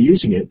much. If you're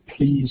using it,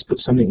 please put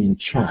something in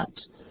chat.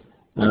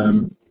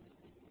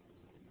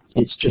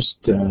 It's just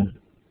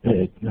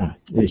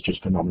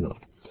phenomenal.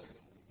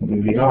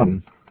 Moving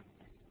on,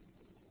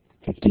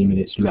 15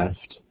 minutes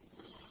left.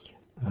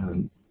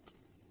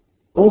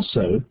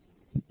 Also,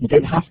 you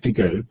don't have to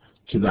go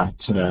to that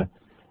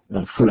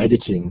full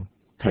editing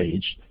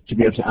page to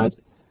be able to add,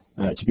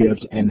 to be able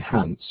to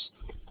enhance.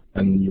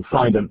 And you'll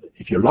find that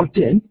if you're logged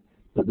in,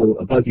 that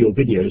above your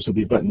videos there'll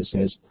be a button that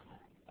says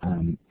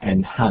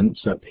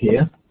enhance up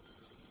here,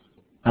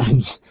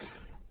 and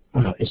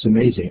it's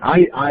amazing.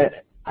 I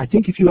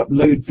think if you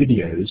upload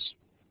videos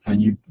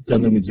and you've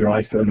done them with your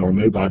iPhone or a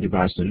mobile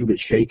device a little bit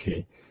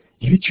shaky,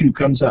 YouTube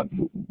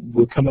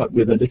will come up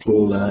with a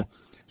little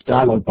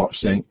dialog box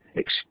saying,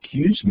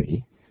 excuse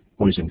me,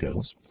 boys and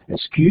girls,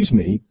 excuse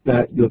me,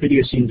 but your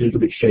video seems a little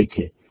bit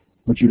shaky.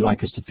 Would you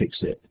like us to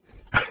fix it?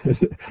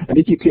 And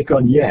if you click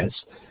on yes,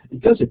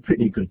 it does a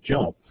pretty good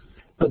job.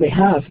 But they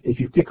have, if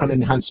you click on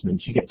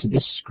enhancements, you get to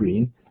this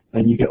screen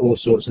and you get all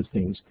sorts of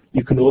things.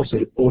 You can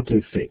also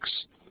auto-fix,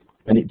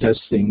 and it does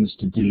things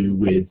to do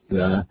with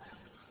the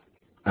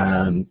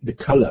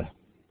color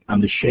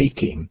and the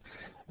shaking,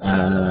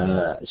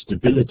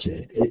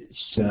 stability.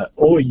 It's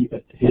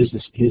here's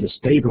a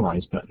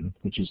stabilize button,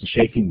 which is the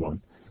shaking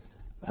one,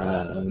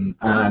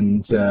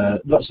 and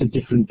lots of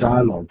different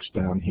dialogues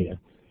down here.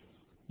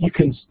 You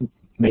can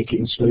make it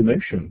in slow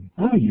motion.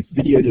 Oh, you've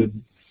videoed a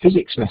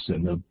physics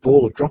lesson, a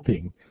ball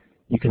dropping.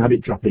 You can have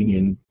it dropping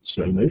in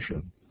slow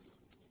motion.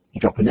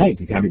 You drop an egg,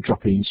 you can have it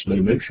dropping in slow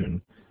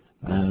motion.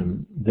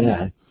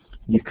 There.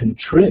 You can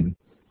trim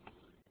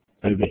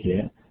over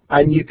here,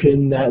 and you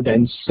can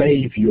then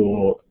save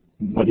your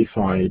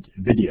modified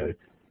video.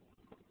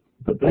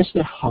 But bless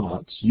their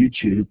hearts,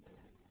 YouTube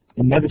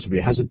inevitably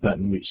has a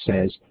button which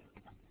says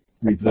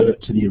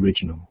revert to the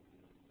original,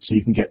 so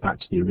you can get back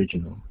to the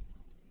original.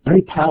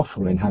 Very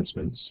powerful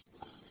enhancements.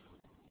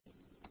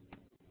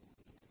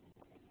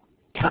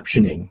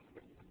 Captioning.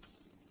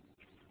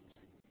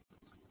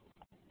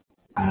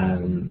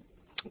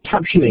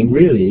 Captioning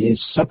really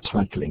is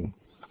subtitling,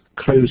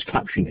 closed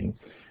captioning,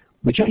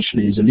 which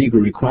actually is a legal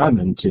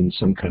requirement in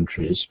some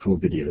countries for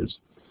videos.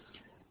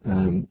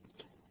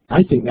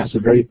 I think that's a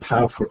very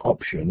powerful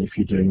option if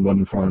you're doing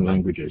modern foreign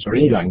languages or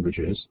any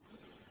languages.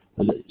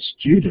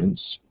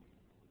 Students,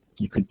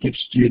 you could give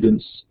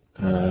students,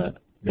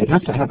 they'd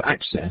have to have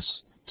access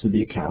to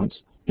the account.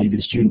 Maybe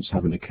the students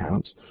have an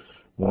account,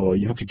 or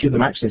you have to give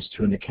them access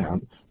to an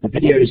account. The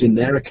video is in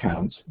their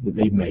account that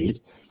they've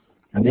made,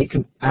 and they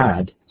can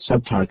add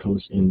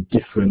subtitles in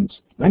different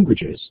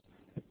languages.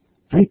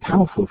 Very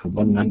powerful for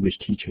modern language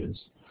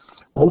teachers,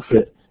 or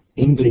for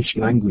English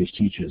language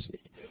teachers.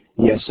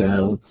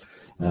 ESL,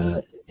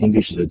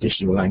 English is a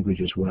additional language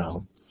as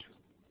well.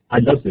 I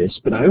love this,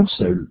 but I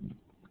also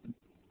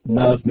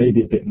love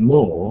maybe a bit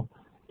more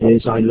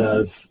is I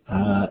love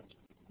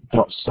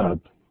 .sub,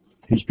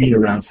 who's been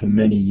around for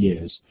many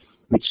years,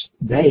 which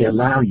they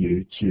allow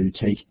you to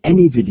take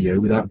any video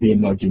without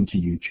being logged into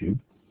YouTube.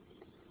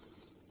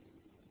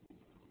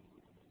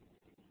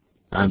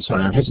 I'm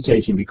sorry, I'm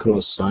hesitating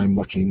because I'm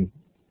watching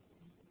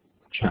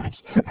chat.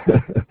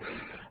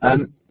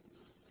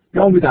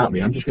 Go on without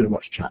me, I'm just going to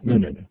watch chat. No.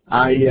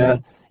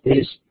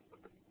 Is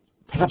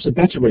perhaps a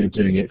better way of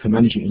doing it for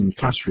managing in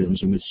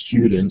classrooms and with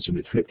students and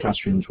with flipped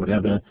classrooms,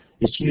 whatever,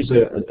 is to use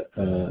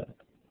a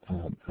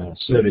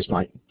service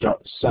like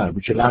 .sub,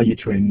 which allow you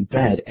to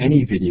embed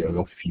any video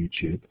off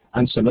YouTube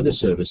and some other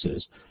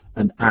services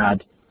and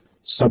add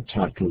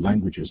subtitle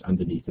languages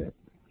underneath it.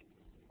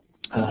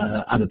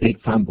 I'm a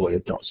big fanboy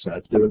of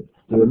 .sub. There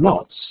are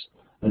lots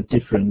of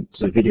different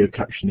video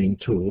captioning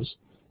tools,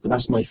 but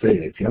that's my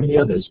favorite. If you have any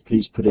others,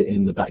 please put it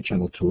in the back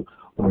channel tool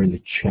or in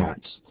the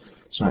chat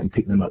so I can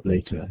pick them up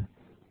later.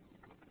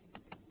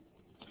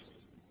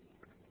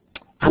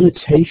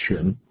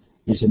 Annotation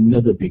is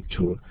another big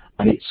tool,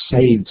 and it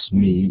saves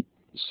me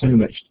so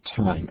much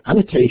time.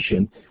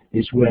 Annotation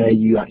is where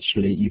you've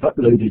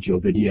uploaded your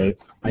video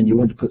and you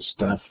want to put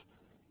stuff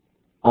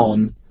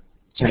on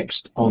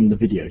text on the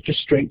video, just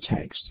straight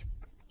text.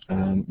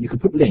 You can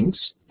put links,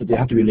 but they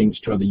have to be links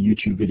to other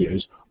YouTube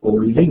videos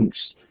or links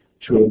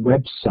to a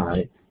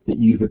website that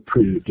you've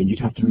approved, and you'd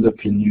have to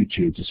look in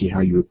YouTube to see how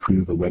you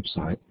approve a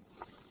website.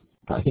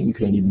 But I think you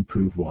can only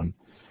approve one.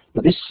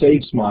 But this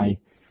saves my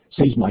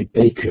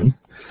bacon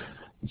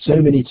so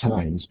many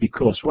times,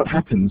 because what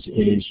happens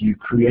is you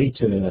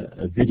create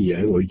a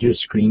video or you do a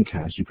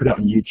screencast, you put it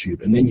on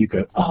YouTube, and then you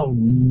go, oh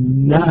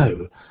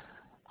no,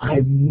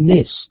 I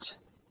missed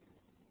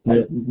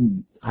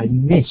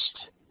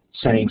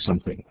saying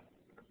something.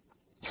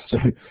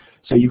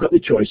 So you've got the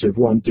choice of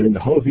one, doing the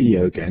whole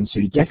video again, so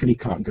you definitely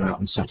can't go out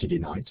on Saturday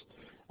night,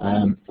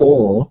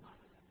 or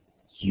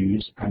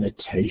use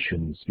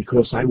annotations,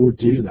 because I will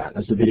do that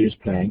as the video is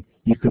playing.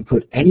 You can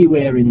put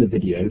anywhere in the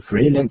video for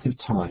any length of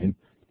time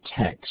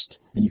text,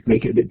 and you can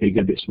make it a bit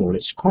bigger, a bit smaller.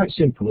 It's quite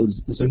simple.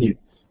 There's only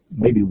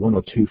maybe 1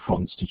 or 2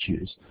 fonts to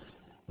choose,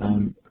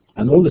 and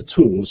all the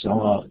tools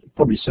are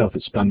probably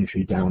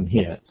self-explanatory down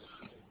here,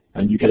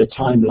 and you get a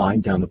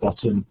timeline down the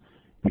bottom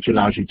which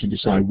allows you to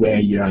decide where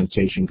your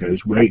annotation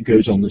goes, where it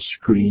goes on the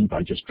screen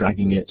by just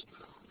dragging it,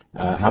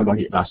 how long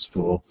it lasts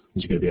for,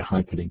 is it going to be a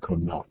hyperlink or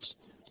not.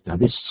 Now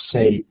this,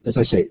 as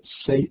I say,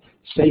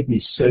 saved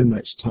me so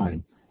much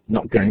time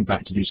not going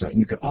back to do something.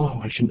 You go,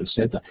 oh, I shouldn't have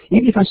said that.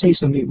 Even if I say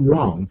something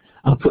wrong,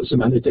 I'll put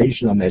some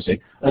annotation on there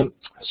saying,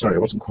 sorry, I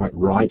wasn't quite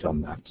right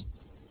on that.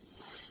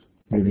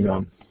 Moving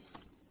on.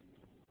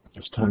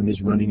 As time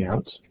is running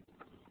out.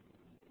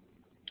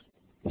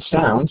 The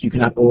sound, you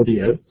can add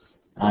audio,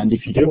 and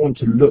if you don't want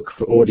to look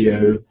for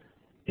audio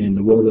in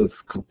the world of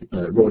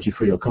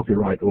royalty-free or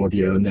copyright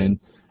audio and then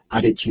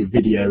add it to your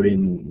video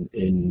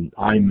in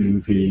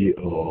iMovie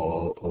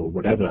or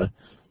whatever,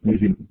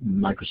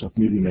 Microsoft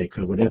Movie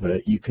Maker, whatever,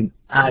 you can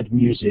add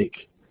music.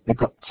 They've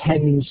got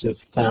tens of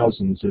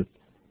thousands of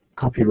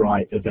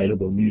copyright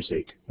available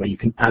music where you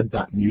can add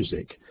that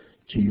music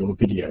to your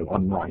video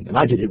online. And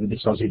I did it with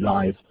this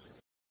OZeLIVE.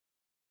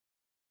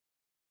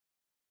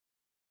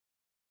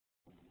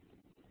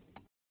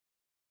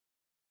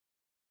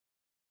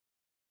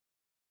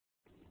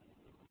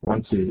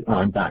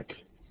 I'm back.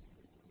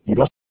 You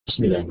lost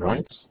me then,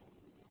 right?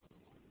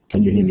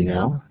 Can you hear me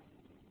now?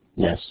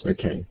 Yes,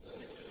 okay.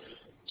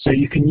 So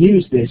you can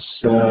use this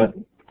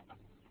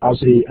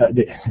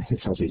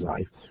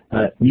OZeLIVE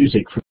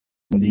music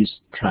from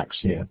these tracks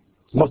here.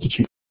 Not to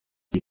choose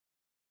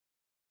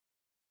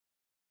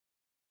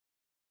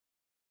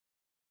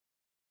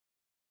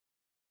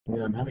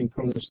Yeah, I'm having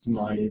problems with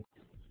my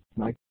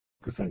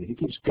microphone. If it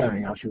keeps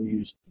going, I shall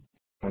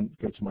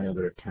go to my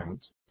other account.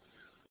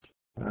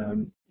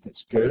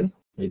 Let's go.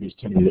 Maybe it's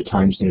telling me the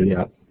time's nearly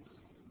up.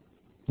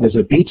 There's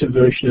a beta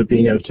version of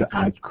being able to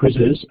add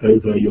quizzes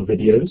over your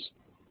videos.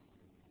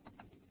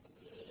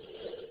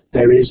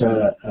 There is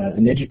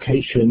an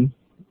education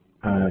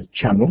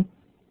channel,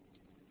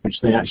 which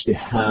they actually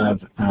have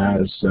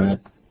as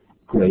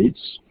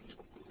grades.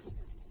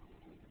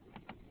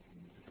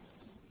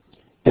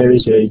 There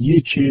is a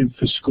YouTube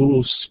for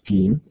Schools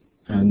scheme,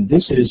 and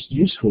this is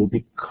useful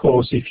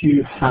because if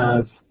you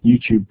have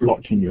YouTube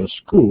blocked in your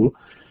school,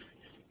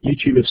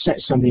 YouTube have set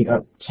something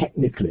up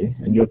technically,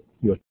 and your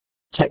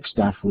tech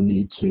staff will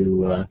need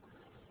to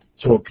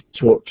talk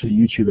to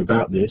YouTube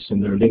about this,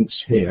 and there are links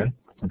here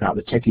about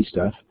the techie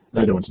stuff.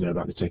 They don't want to know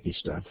about the techie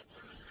stuff,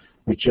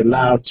 which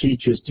allow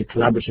teachers to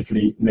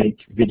collaboratively make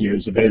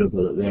videos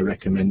available that they're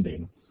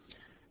recommending.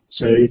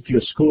 So if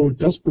your school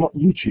does block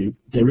YouTube,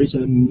 there is a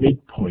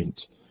midpoint,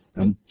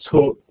 and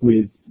talk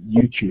with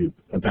YouTube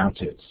about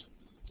it.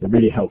 They're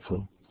really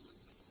helpful.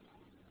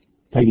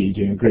 Peggy, you're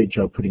doing a great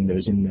job putting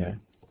those in there.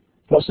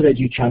 Lots of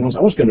edu channels.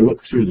 I was going to look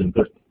through them,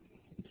 but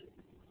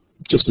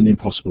just an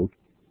impossible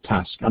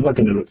task. I'm not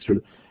going to look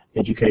through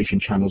education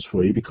channels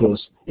for you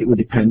because it would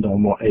depend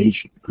on what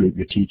age group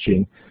you're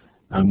teaching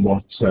and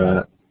what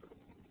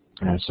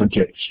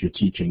subjects you're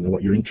teaching and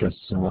what your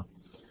interests are.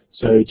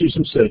 So do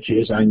some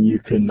searches and you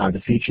can either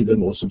feature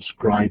them or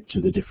subscribe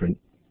to the different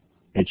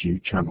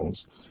edu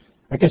channels.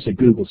 I guess a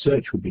Google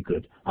search would be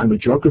good. I'm a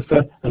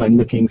geographer and I'm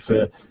looking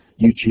for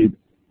YouTube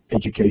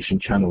education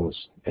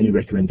channels. Any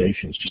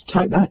recommendations? Just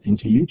type that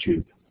into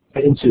YouTube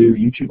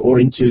or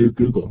into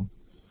Google.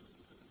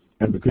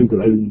 Remember,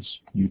 Google owns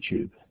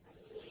YouTube.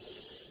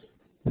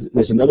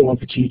 There's another one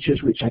for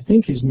teachers, which I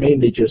think is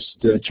mainly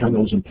just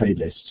channels and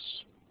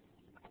playlists.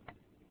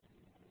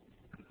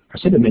 I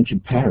said I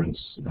mentioned parents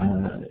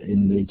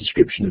in the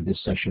description of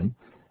this session.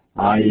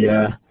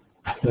 I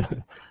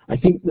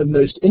think the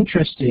most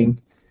interesting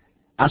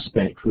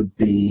aspect would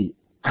be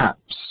apps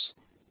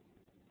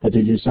that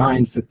are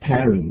designed for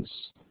parents,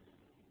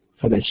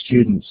 for their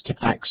students to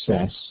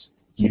access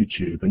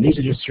YouTube. And these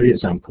are just 3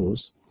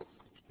 examples.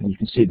 And you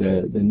can see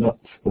they're not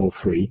all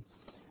free.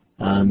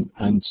 And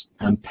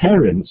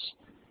parents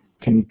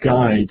can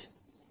guide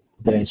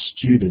their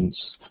students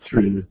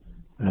through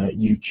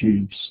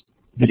YouTube's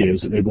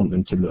videos that they want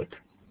them to look.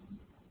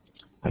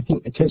 I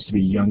think it tends to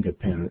be younger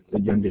parents,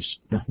 younger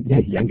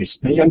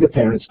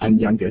parents and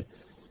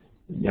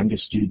younger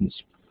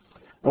students.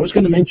 I was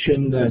going to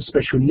mention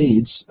special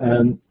needs,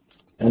 and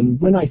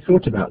when I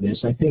thought about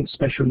this, I think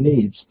special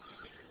needs,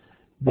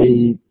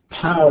 the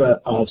power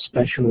of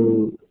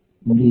special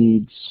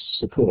needs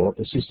support,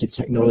 assistive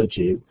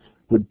technology,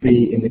 would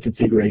be in the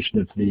configuration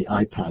of the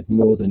iPad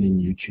more than in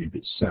YouTube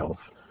itself.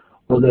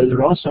 Although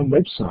there are some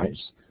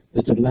websites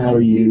that allow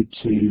you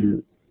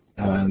to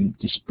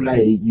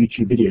display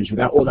YouTube videos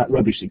without all that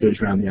rubbish that goes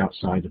around the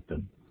outside of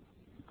them.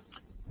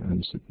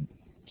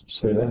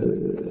 So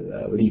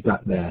I'll leave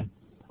that there.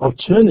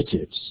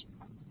 Alternatives.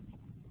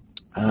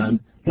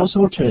 Lots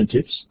of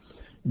alternatives.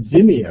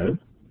 Vimeo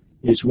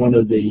is one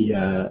of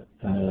the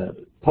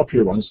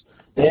popular ones.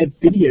 Their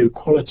video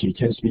quality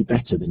tends to be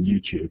better than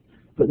YouTube,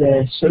 but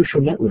their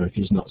social network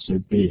is not so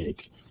big.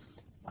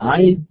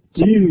 I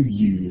do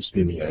use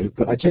Vimeo,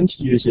 but I tend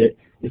to use it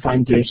if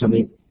I'm doing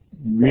something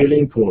really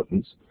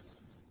important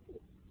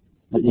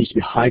that needs to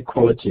be high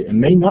quality and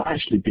may not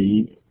actually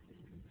be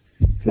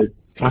for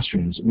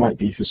classrooms. It might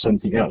be for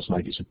something else,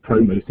 like it's a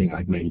promo thing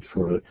I've made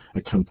for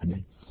a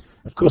company.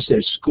 Of course,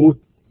 there's school,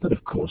 but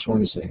of course, why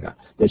am I saying that?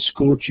 There's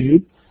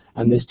SchoolTube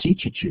and there's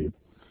TeacherTube.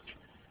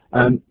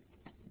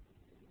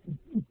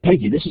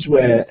 Peggy, this is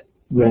where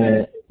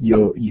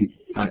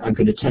I'm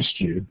going to test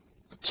you.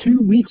 2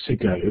 weeks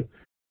ago,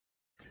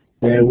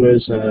 there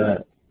was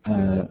a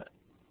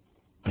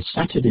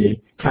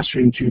Saturday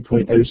Classroom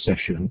 2.0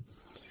 session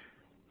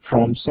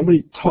from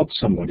somebody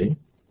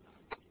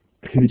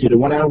who did a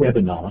 1-hour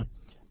webinar,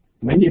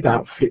 mainly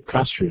about Flip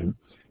Classroom,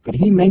 but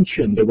he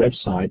mentioned a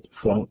website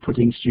for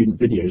putting student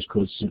videos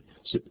called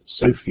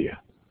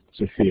Sophia.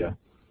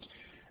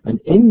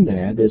 And in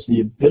there's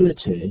the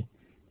ability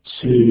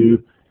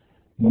to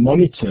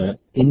monitor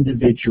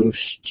individual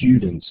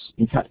students.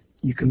 In fact,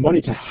 you can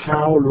monitor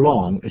how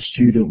long a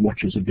student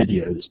watches a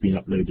video that's been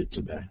uploaded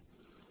to there.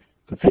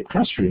 For Flip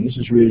Classroom, this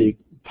is really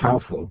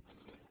powerful.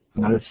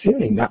 And I have a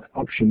feeling that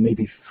option may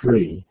be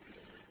free,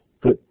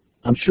 but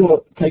I'm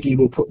sure Peggy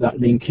will put that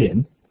link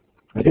in.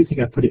 I don't think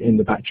I put it in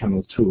the back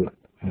channel tool,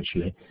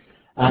 actually.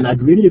 And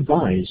I'd really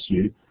advise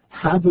you,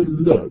 have a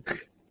look.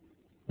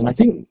 And I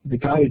think the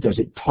guy who does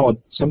it, Todd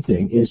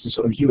something, is the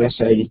sort of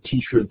USA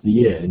Teacher of the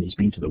Year, and he's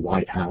been to the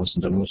White House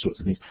and done all sorts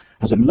of things.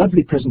 Has a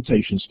lovely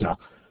presentation style,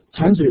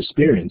 tons of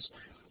experience,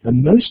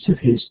 and most of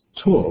his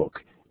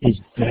talk is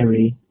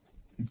very,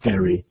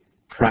 very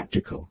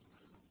practical,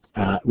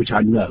 which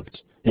I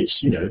loved. It's,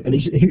 you know, and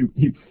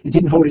he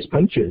didn't hold his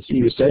punches.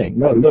 He was saying,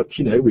 no, look,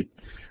 you know, we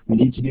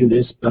need to do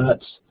this, but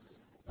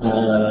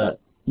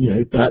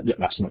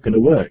that's not going to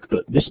work,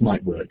 but this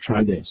might work,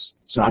 try this.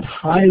 So I'd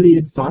highly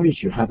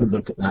advise you have a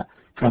look at that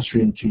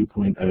Classroom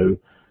 2.0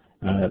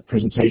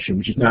 presentation,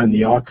 which is now in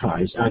the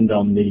archives and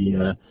on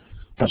the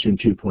Classroom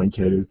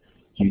 2.0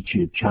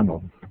 YouTube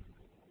channel.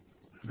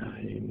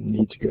 I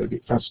need to go a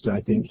bit faster,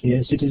 I think,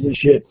 here.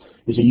 Citizenship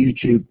is a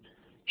YouTube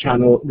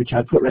channel which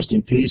I put rest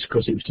in peace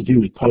because it was to do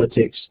with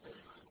politics,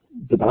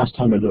 but the last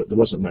time I looked there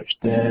wasn't much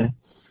there.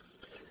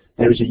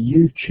 There is a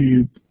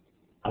YouTube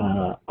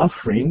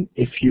offering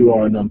if you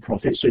are a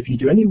non-profit. So if you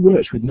do any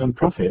works with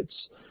non-profits,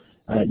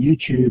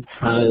 YouTube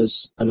has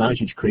allowed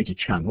you to create a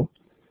channel.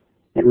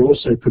 It will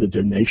also put a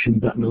donation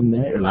button on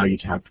there. It allows you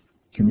to have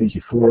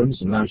community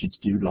forums and allows you to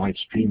do live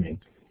streaming.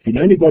 If you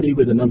know anybody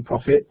with a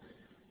non-profit,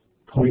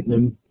 point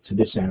them to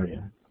this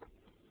area.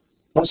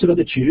 Lots of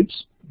other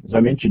tubes. As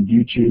I mentioned,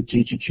 YouTube,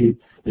 TeacherTube.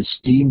 There's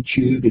Steam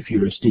Tube if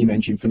you're a steam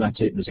engine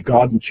fanatic. There's a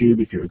Garden Tube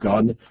if you're a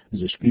gardener.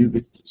 There's a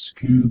Scuba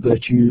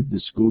Tube.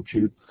 There's School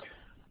Tube.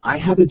 I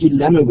have a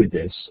dilemma with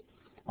this.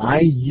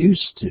 I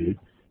used to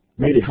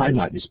really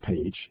highlight this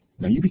page.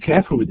 Now you be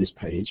careful with this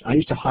page. I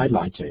used to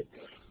highlight it.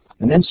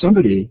 And then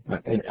somebody,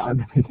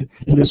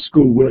 in a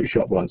school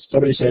workshop once,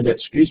 somebody said,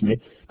 excuse me,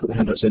 put the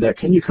hand up, said,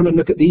 can you come and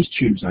look at these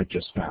tubes I've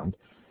just found?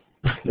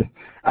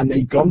 And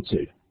they'd gone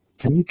to,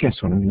 can you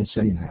guess what I'm going to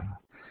say now?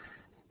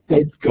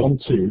 They'd gone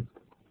to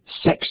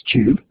Sex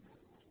Tube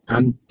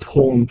and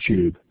Porn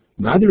Tube,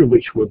 neither of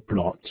which were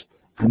blocked,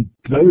 and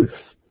both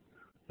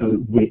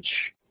of which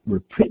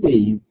were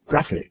pretty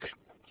graphic.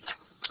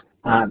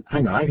 Hang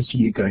on, I can see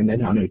you going there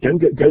now. No, don't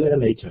go there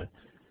later.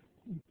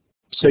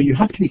 So you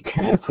have to be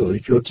careful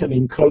if you're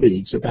telling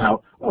colleagues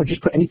about, oh,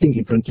 just put anything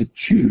in front of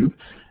tube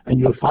and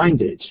you'll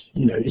find it.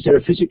 Is there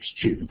a physics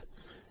tube?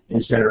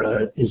 Is there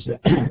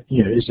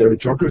a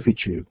geography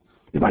tube?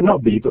 It might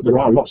not be, but there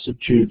are lots of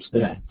tubes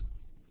there.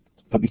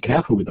 But be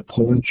careful with the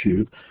porn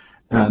tube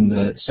and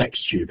the sex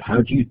tube.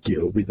 How do you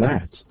deal with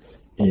that?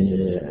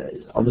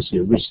 Obviously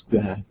a risk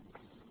there.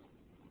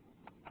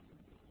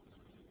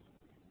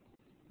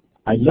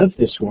 I love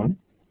this one.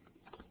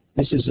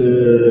 This is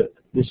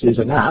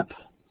an app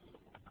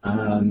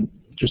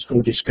just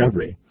for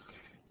discovery.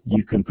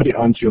 You can put it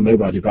onto your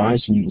mobile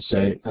device and you can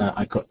say,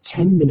 I've got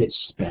 10 minutes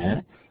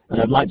spare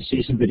and I'd like to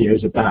see some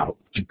videos about,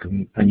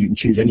 and you can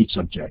choose any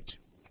subject.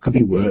 It could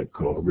be work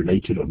or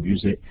related or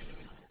music.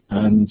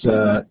 And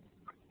the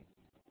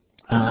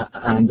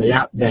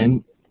app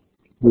then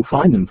will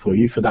find them for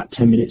you for that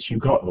 10 minutes you've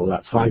got or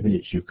that 5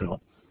 minutes you've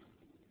got.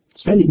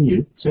 It's fairly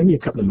new. It's only a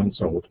couple of months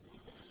old.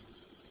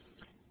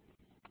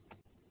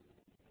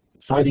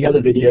 Finding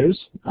other videos,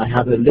 I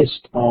have a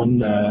list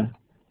on,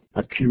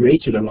 I've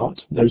curated a lot.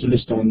 There's a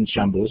list on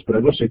Shambles, but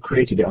I've also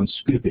created it on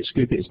Scoop.it.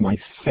 Scoop.it is my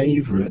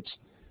favorite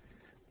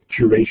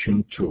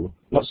curation tool.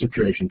 Lots of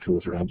curation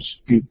tools around,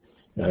 Scoop,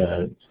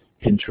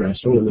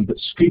 Pinterest, all of them, but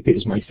Scoop.it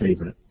is my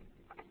favorite.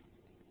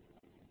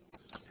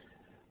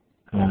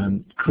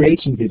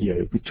 Creating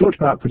video. We talked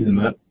about putting them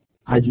up.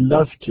 I'd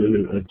love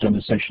to have done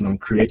a session on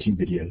creating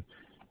video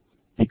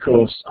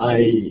because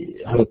I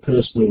have a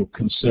personal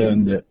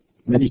concern that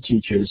many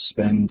teachers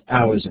spend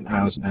hours and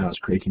hours and hours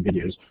creating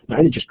videos, not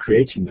only just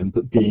creating them,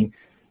 but being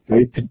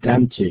very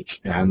pedantic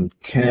and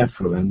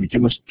careful, and we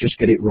must just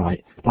get it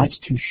right. Life's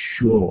too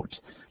short.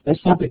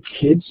 Let's have the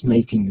kids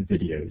making the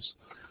videos.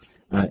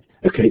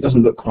 Okay, it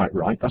doesn't look quite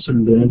right. That's a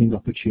learning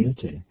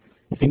opportunity.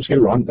 If things go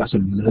wrong, that's a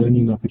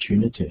learning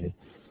opportunity.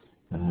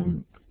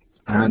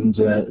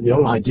 The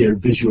whole idea of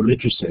visual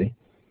literacy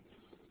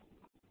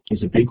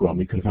is a big one.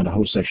 We could have had a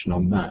whole session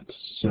on that.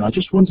 So I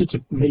just wanted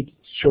to make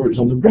sure it was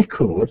on the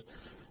record.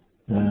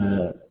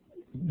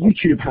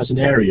 YouTube has an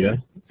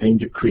area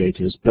aimed at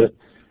creators, but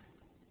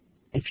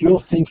if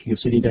you're thinking of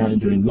sitting down and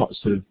doing lots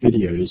of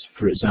videos,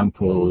 for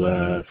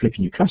example,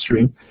 flipping your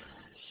classroom,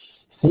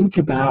 think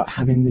about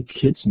having the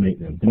kids make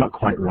them. They're not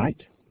quite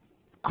right.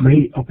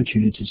 Great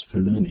opportunities for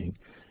learning.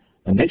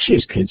 And next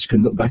year's kids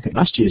can look back at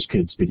last year's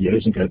kids'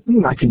 videos and go,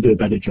 I can do a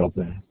better job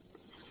there.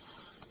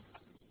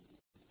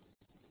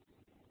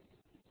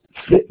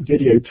 Flip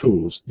video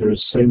tools. There are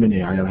so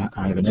many. I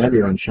have an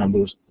area on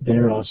Shambles.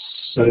 There are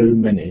so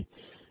many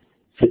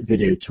flip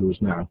video tools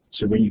now.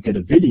 So when you get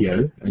a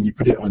video and you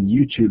put it on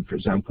YouTube, for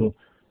example,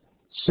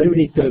 so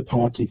many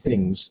third-party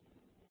things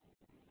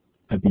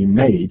have been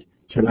made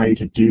to allow you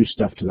to do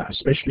stuff to that,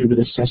 especially with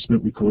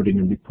assessment, recording,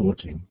 and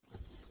reporting.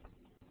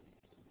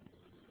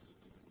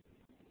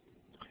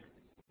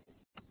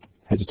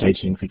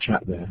 Hesitating for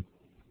chat there.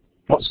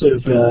 Lots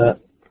of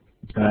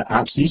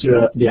apps. These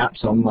are the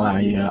apps on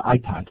my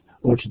iPad,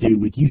 all to do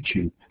with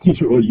YouTube.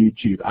 These are all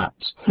YouTube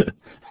apps.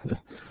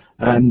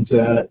 And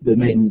the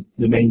main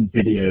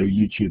video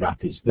YouTube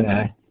app is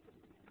there.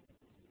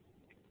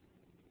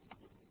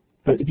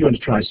 But if you want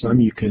to try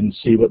some, you can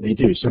see what they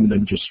do. Some of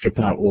them just strip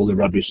out all the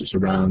rubbish that's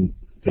around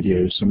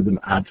videos. Some of them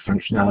add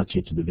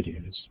functionality to the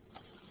videos.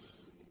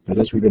 But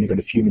as we've only got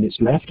a few minutes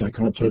left, I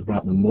can't talk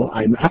about them more.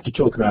 I have to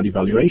talk about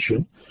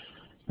evaluation.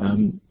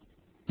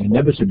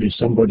 Inevitably,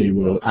 somebody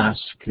will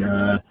ask,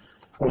 well,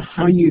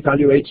 how are you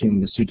evaluating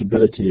the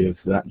suitability of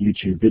that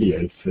YouTube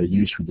video for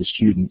use with the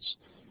students?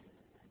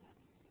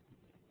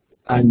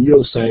 And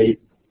you'll say,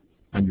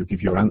 and you'll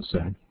give your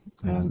answer,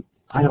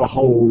 I have a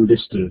whole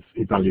list of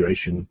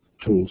evaluation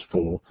tools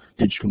for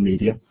digital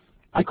media.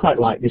 I quite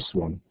like this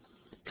one,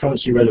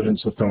 currency,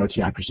 relevance,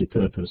 authority, accuracy,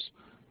 purpose.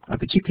 I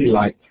particularly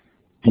like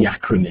the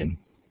acronym.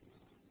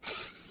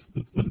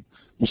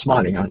 You're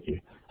smiling, aren't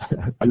you?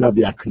 I love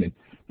the acronym.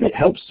 It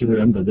helps to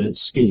remember the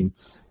scheme,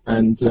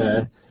 and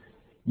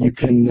you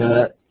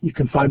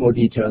can find more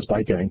details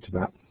by going to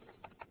that.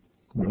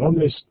 We're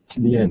almost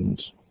to the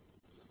end.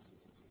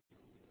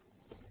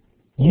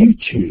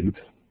 YouTube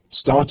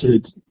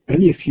started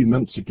only a few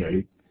months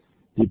ago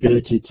the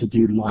ability to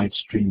do live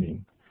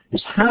streaming.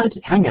 It's had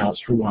Hangouts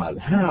for a while.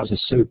 Hangouts are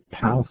so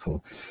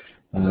powerful.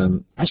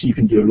 Actually, you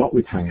can do a lot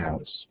with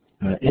Hangouts.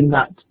 In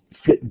that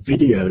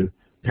video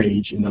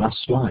page in the last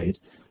slide,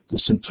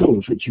 there's some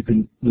tools which you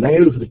can lay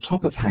over the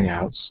top of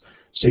Hangouts,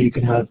 so you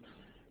can have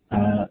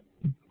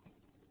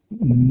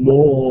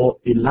more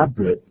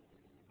elaborate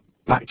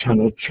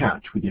back-channel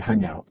chat with your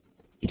Hangout.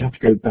 You'd have to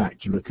go back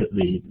to look at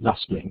the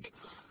last link.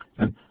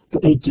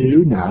 But they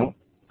do now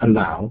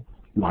allow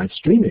live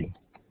streaming.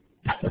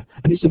 And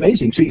it's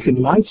amazing. So you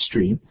can live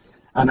stream,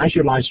 and as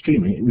you're live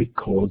streaming, it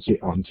records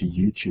it onto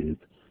YouTube.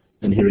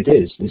 And here it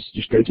is.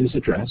 Just go to this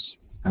address,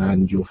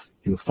 and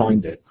you'll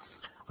find it.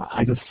 I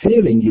have a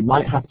feeling you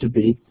might have to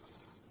be,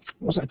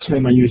 what's that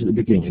term I used at the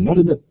beginning? Not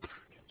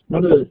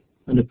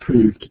an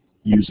approved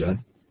user.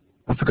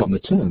 I've forgotten the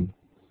term.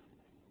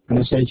 And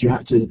I said you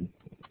had to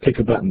click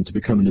a button to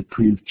become an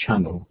approved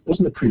channel. It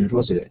wasn't approved,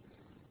 was it?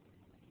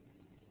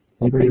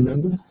 Anybody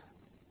remember?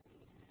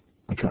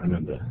 I can't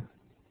remember.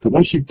 But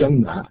once you've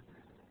done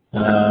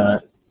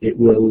that, it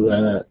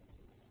will,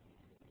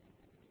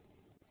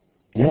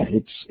 yeah,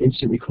 it's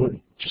instant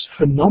recording. Just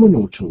a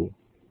phenomenal tool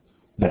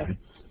there.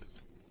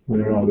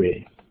 Where are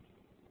we?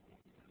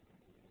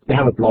 They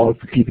have a blog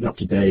for keeping up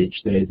to date.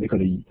 They've got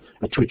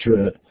a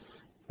Twitter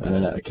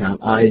account.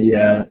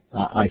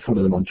 I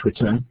follow them on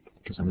Twitter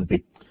because I'm a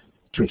big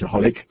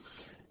Twitterholic.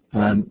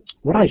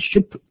 What I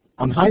should,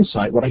 on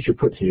hindsight, what I should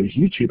put here is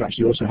YouTube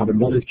actually also have a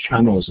lot of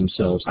channels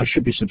themselves. I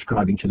should be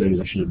subscribing to those.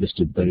 I should have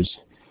listed those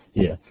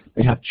here.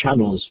 They have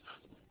channels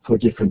for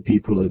different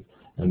people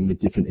and with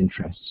different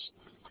interests.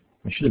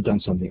 I should have done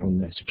something on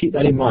there. So keep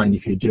that in mind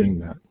if you're doing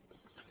that.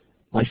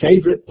 My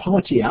favorite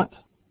party app,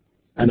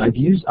 and I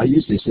use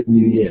this at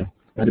New Year.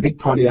 I had a big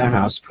party at our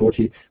house,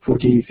 40,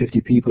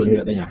 50 people here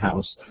at their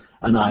house,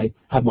 and I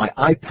had my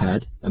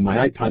iPad, and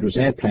my iPad was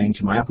airplaying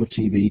to my Apple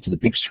TV to the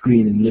big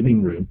screen in the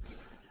living room,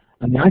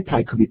 and the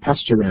iPad could be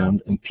passed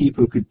around, and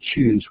people could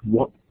choose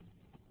what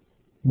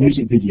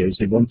music videos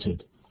they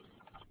wanted.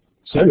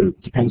 So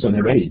it depends on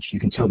their age. You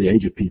can tell the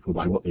age of people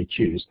by what they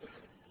choose.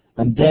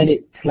 And then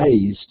it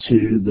plays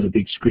to the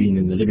big screen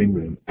in the living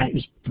room. And it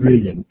was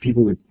brilliant.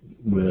 People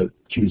were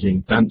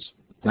choosing dance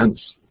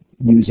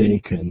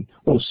music and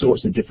all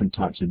sorts of different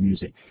types of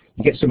music.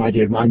 You get some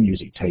idea of my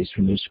music taste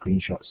from those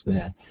screenshots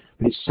there.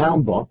 But it's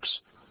soundbox,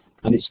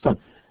 and it's fun.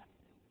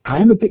 I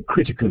am a bit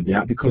critical of the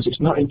app because it's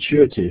not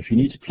intuitive. You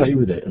need to play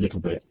with it a little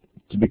bit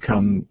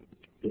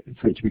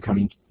for it to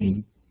become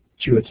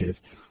intuitive.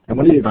 And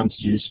one of the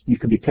advantages, you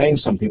can be playing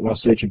something while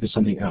searching for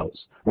something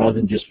else, rather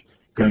than just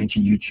going to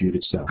YouTube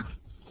itself.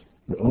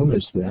 We're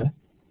almost there.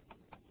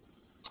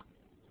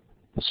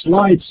 The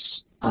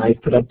slides I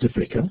put up to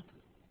Flickr.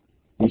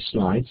 These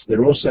slides,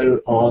 they're also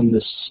on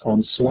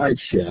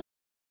SlideShare.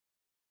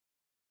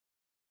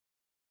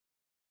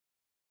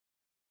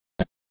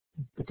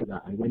 Look at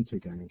that, I went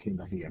again and came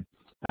back again.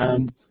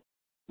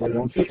 They're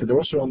on Flickr. They're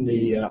also on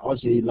the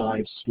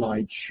OZeLIVE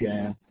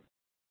SlideShare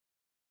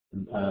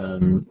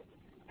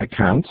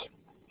account.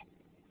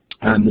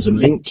 And there's a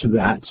link to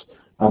that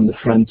on the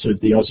front of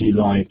the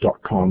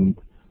OZeLIVE.com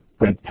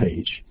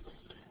webpage.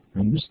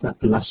 And was that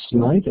the last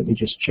slide? Let me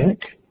just check.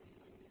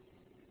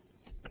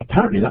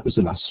 Apparently that was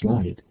the last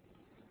slide.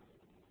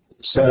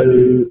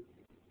 So,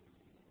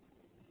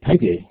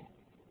 Peggy.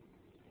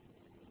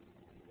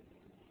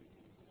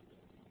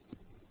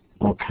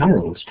 Oh,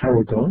 Carol. Is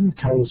Carol gone?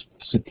 Carol's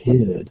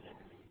disappeared.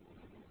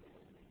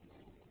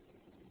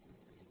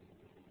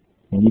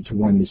 I need to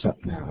wind this up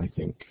now, I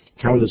think.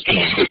 Carol is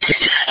gone.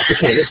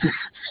 Okay,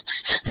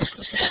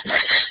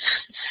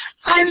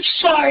 I'm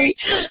sorry.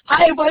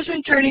 I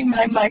wasn't turning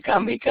my mic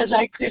on because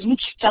I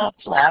couldn't stop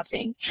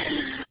laughing.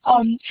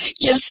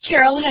 Yes,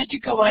 Carol had to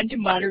go on to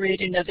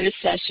moderate another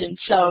session,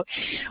 so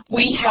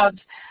we have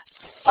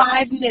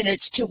 5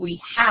 minutes till we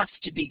have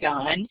to be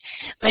gone.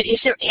 But is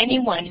there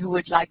anyone who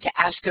would like to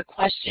ask a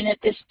question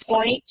at this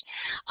point?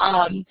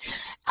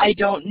 I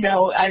don't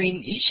know. I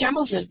mean,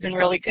 Shambles has been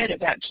really good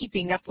about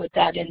keeping up with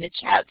that in the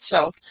chat.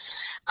 So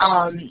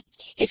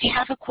if you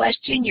have a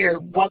question, you're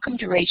welcome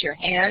to raise your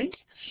hand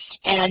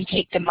and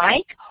take the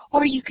mic,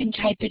 or you can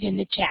type it in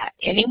the chat.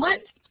 Anyone?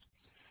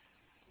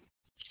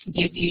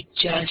 Give you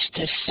just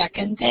a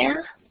second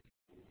there.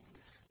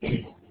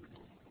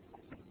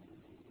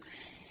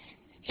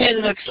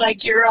 It looks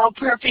like you're all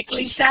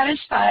perfectly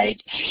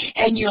satisfied,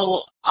 and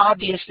you'll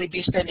obviously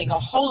be spending a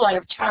whole lot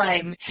of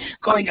time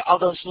going to all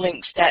those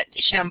links that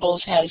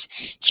Shambles has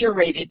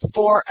curated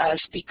for us,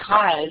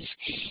 because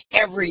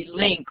every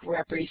link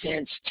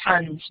represents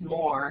tons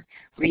more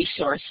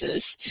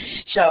resources.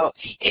 So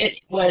it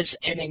was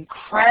an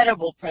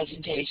incredible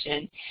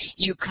presentation.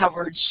 You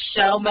covered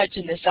so much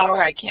in this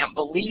hour, I can't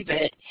believe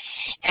it.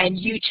 And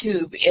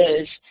YouTube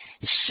is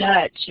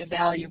such a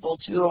valuable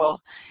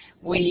tool.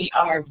 We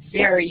are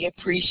very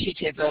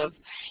appreciative of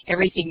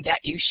everything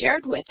that you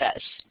shared with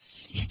us.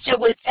 So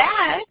with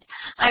that,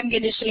 I'm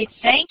going to say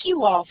thank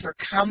you all for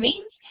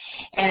coming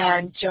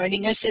and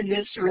joining us in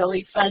this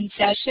really fun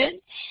session.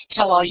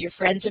 Tell all your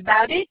friends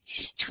about it.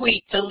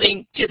 Tweet the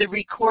link to the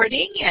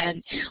recording,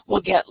 and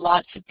we'll get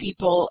lots of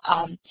people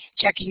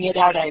checking it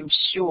out, I'm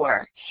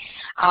sure.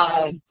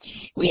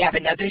 We have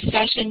another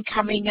session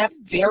coming up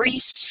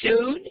very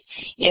soon,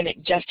 in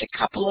just a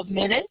couple of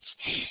minutes,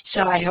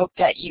 so I hope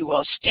that you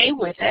will stay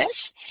with us.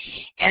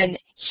 And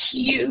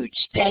huge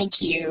thank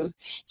you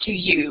to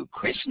you,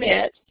 Chris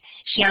Smith,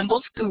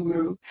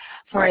 Shamblesguru,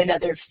 for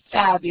another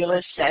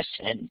fabulous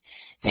session.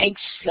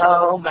 Thanks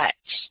so much.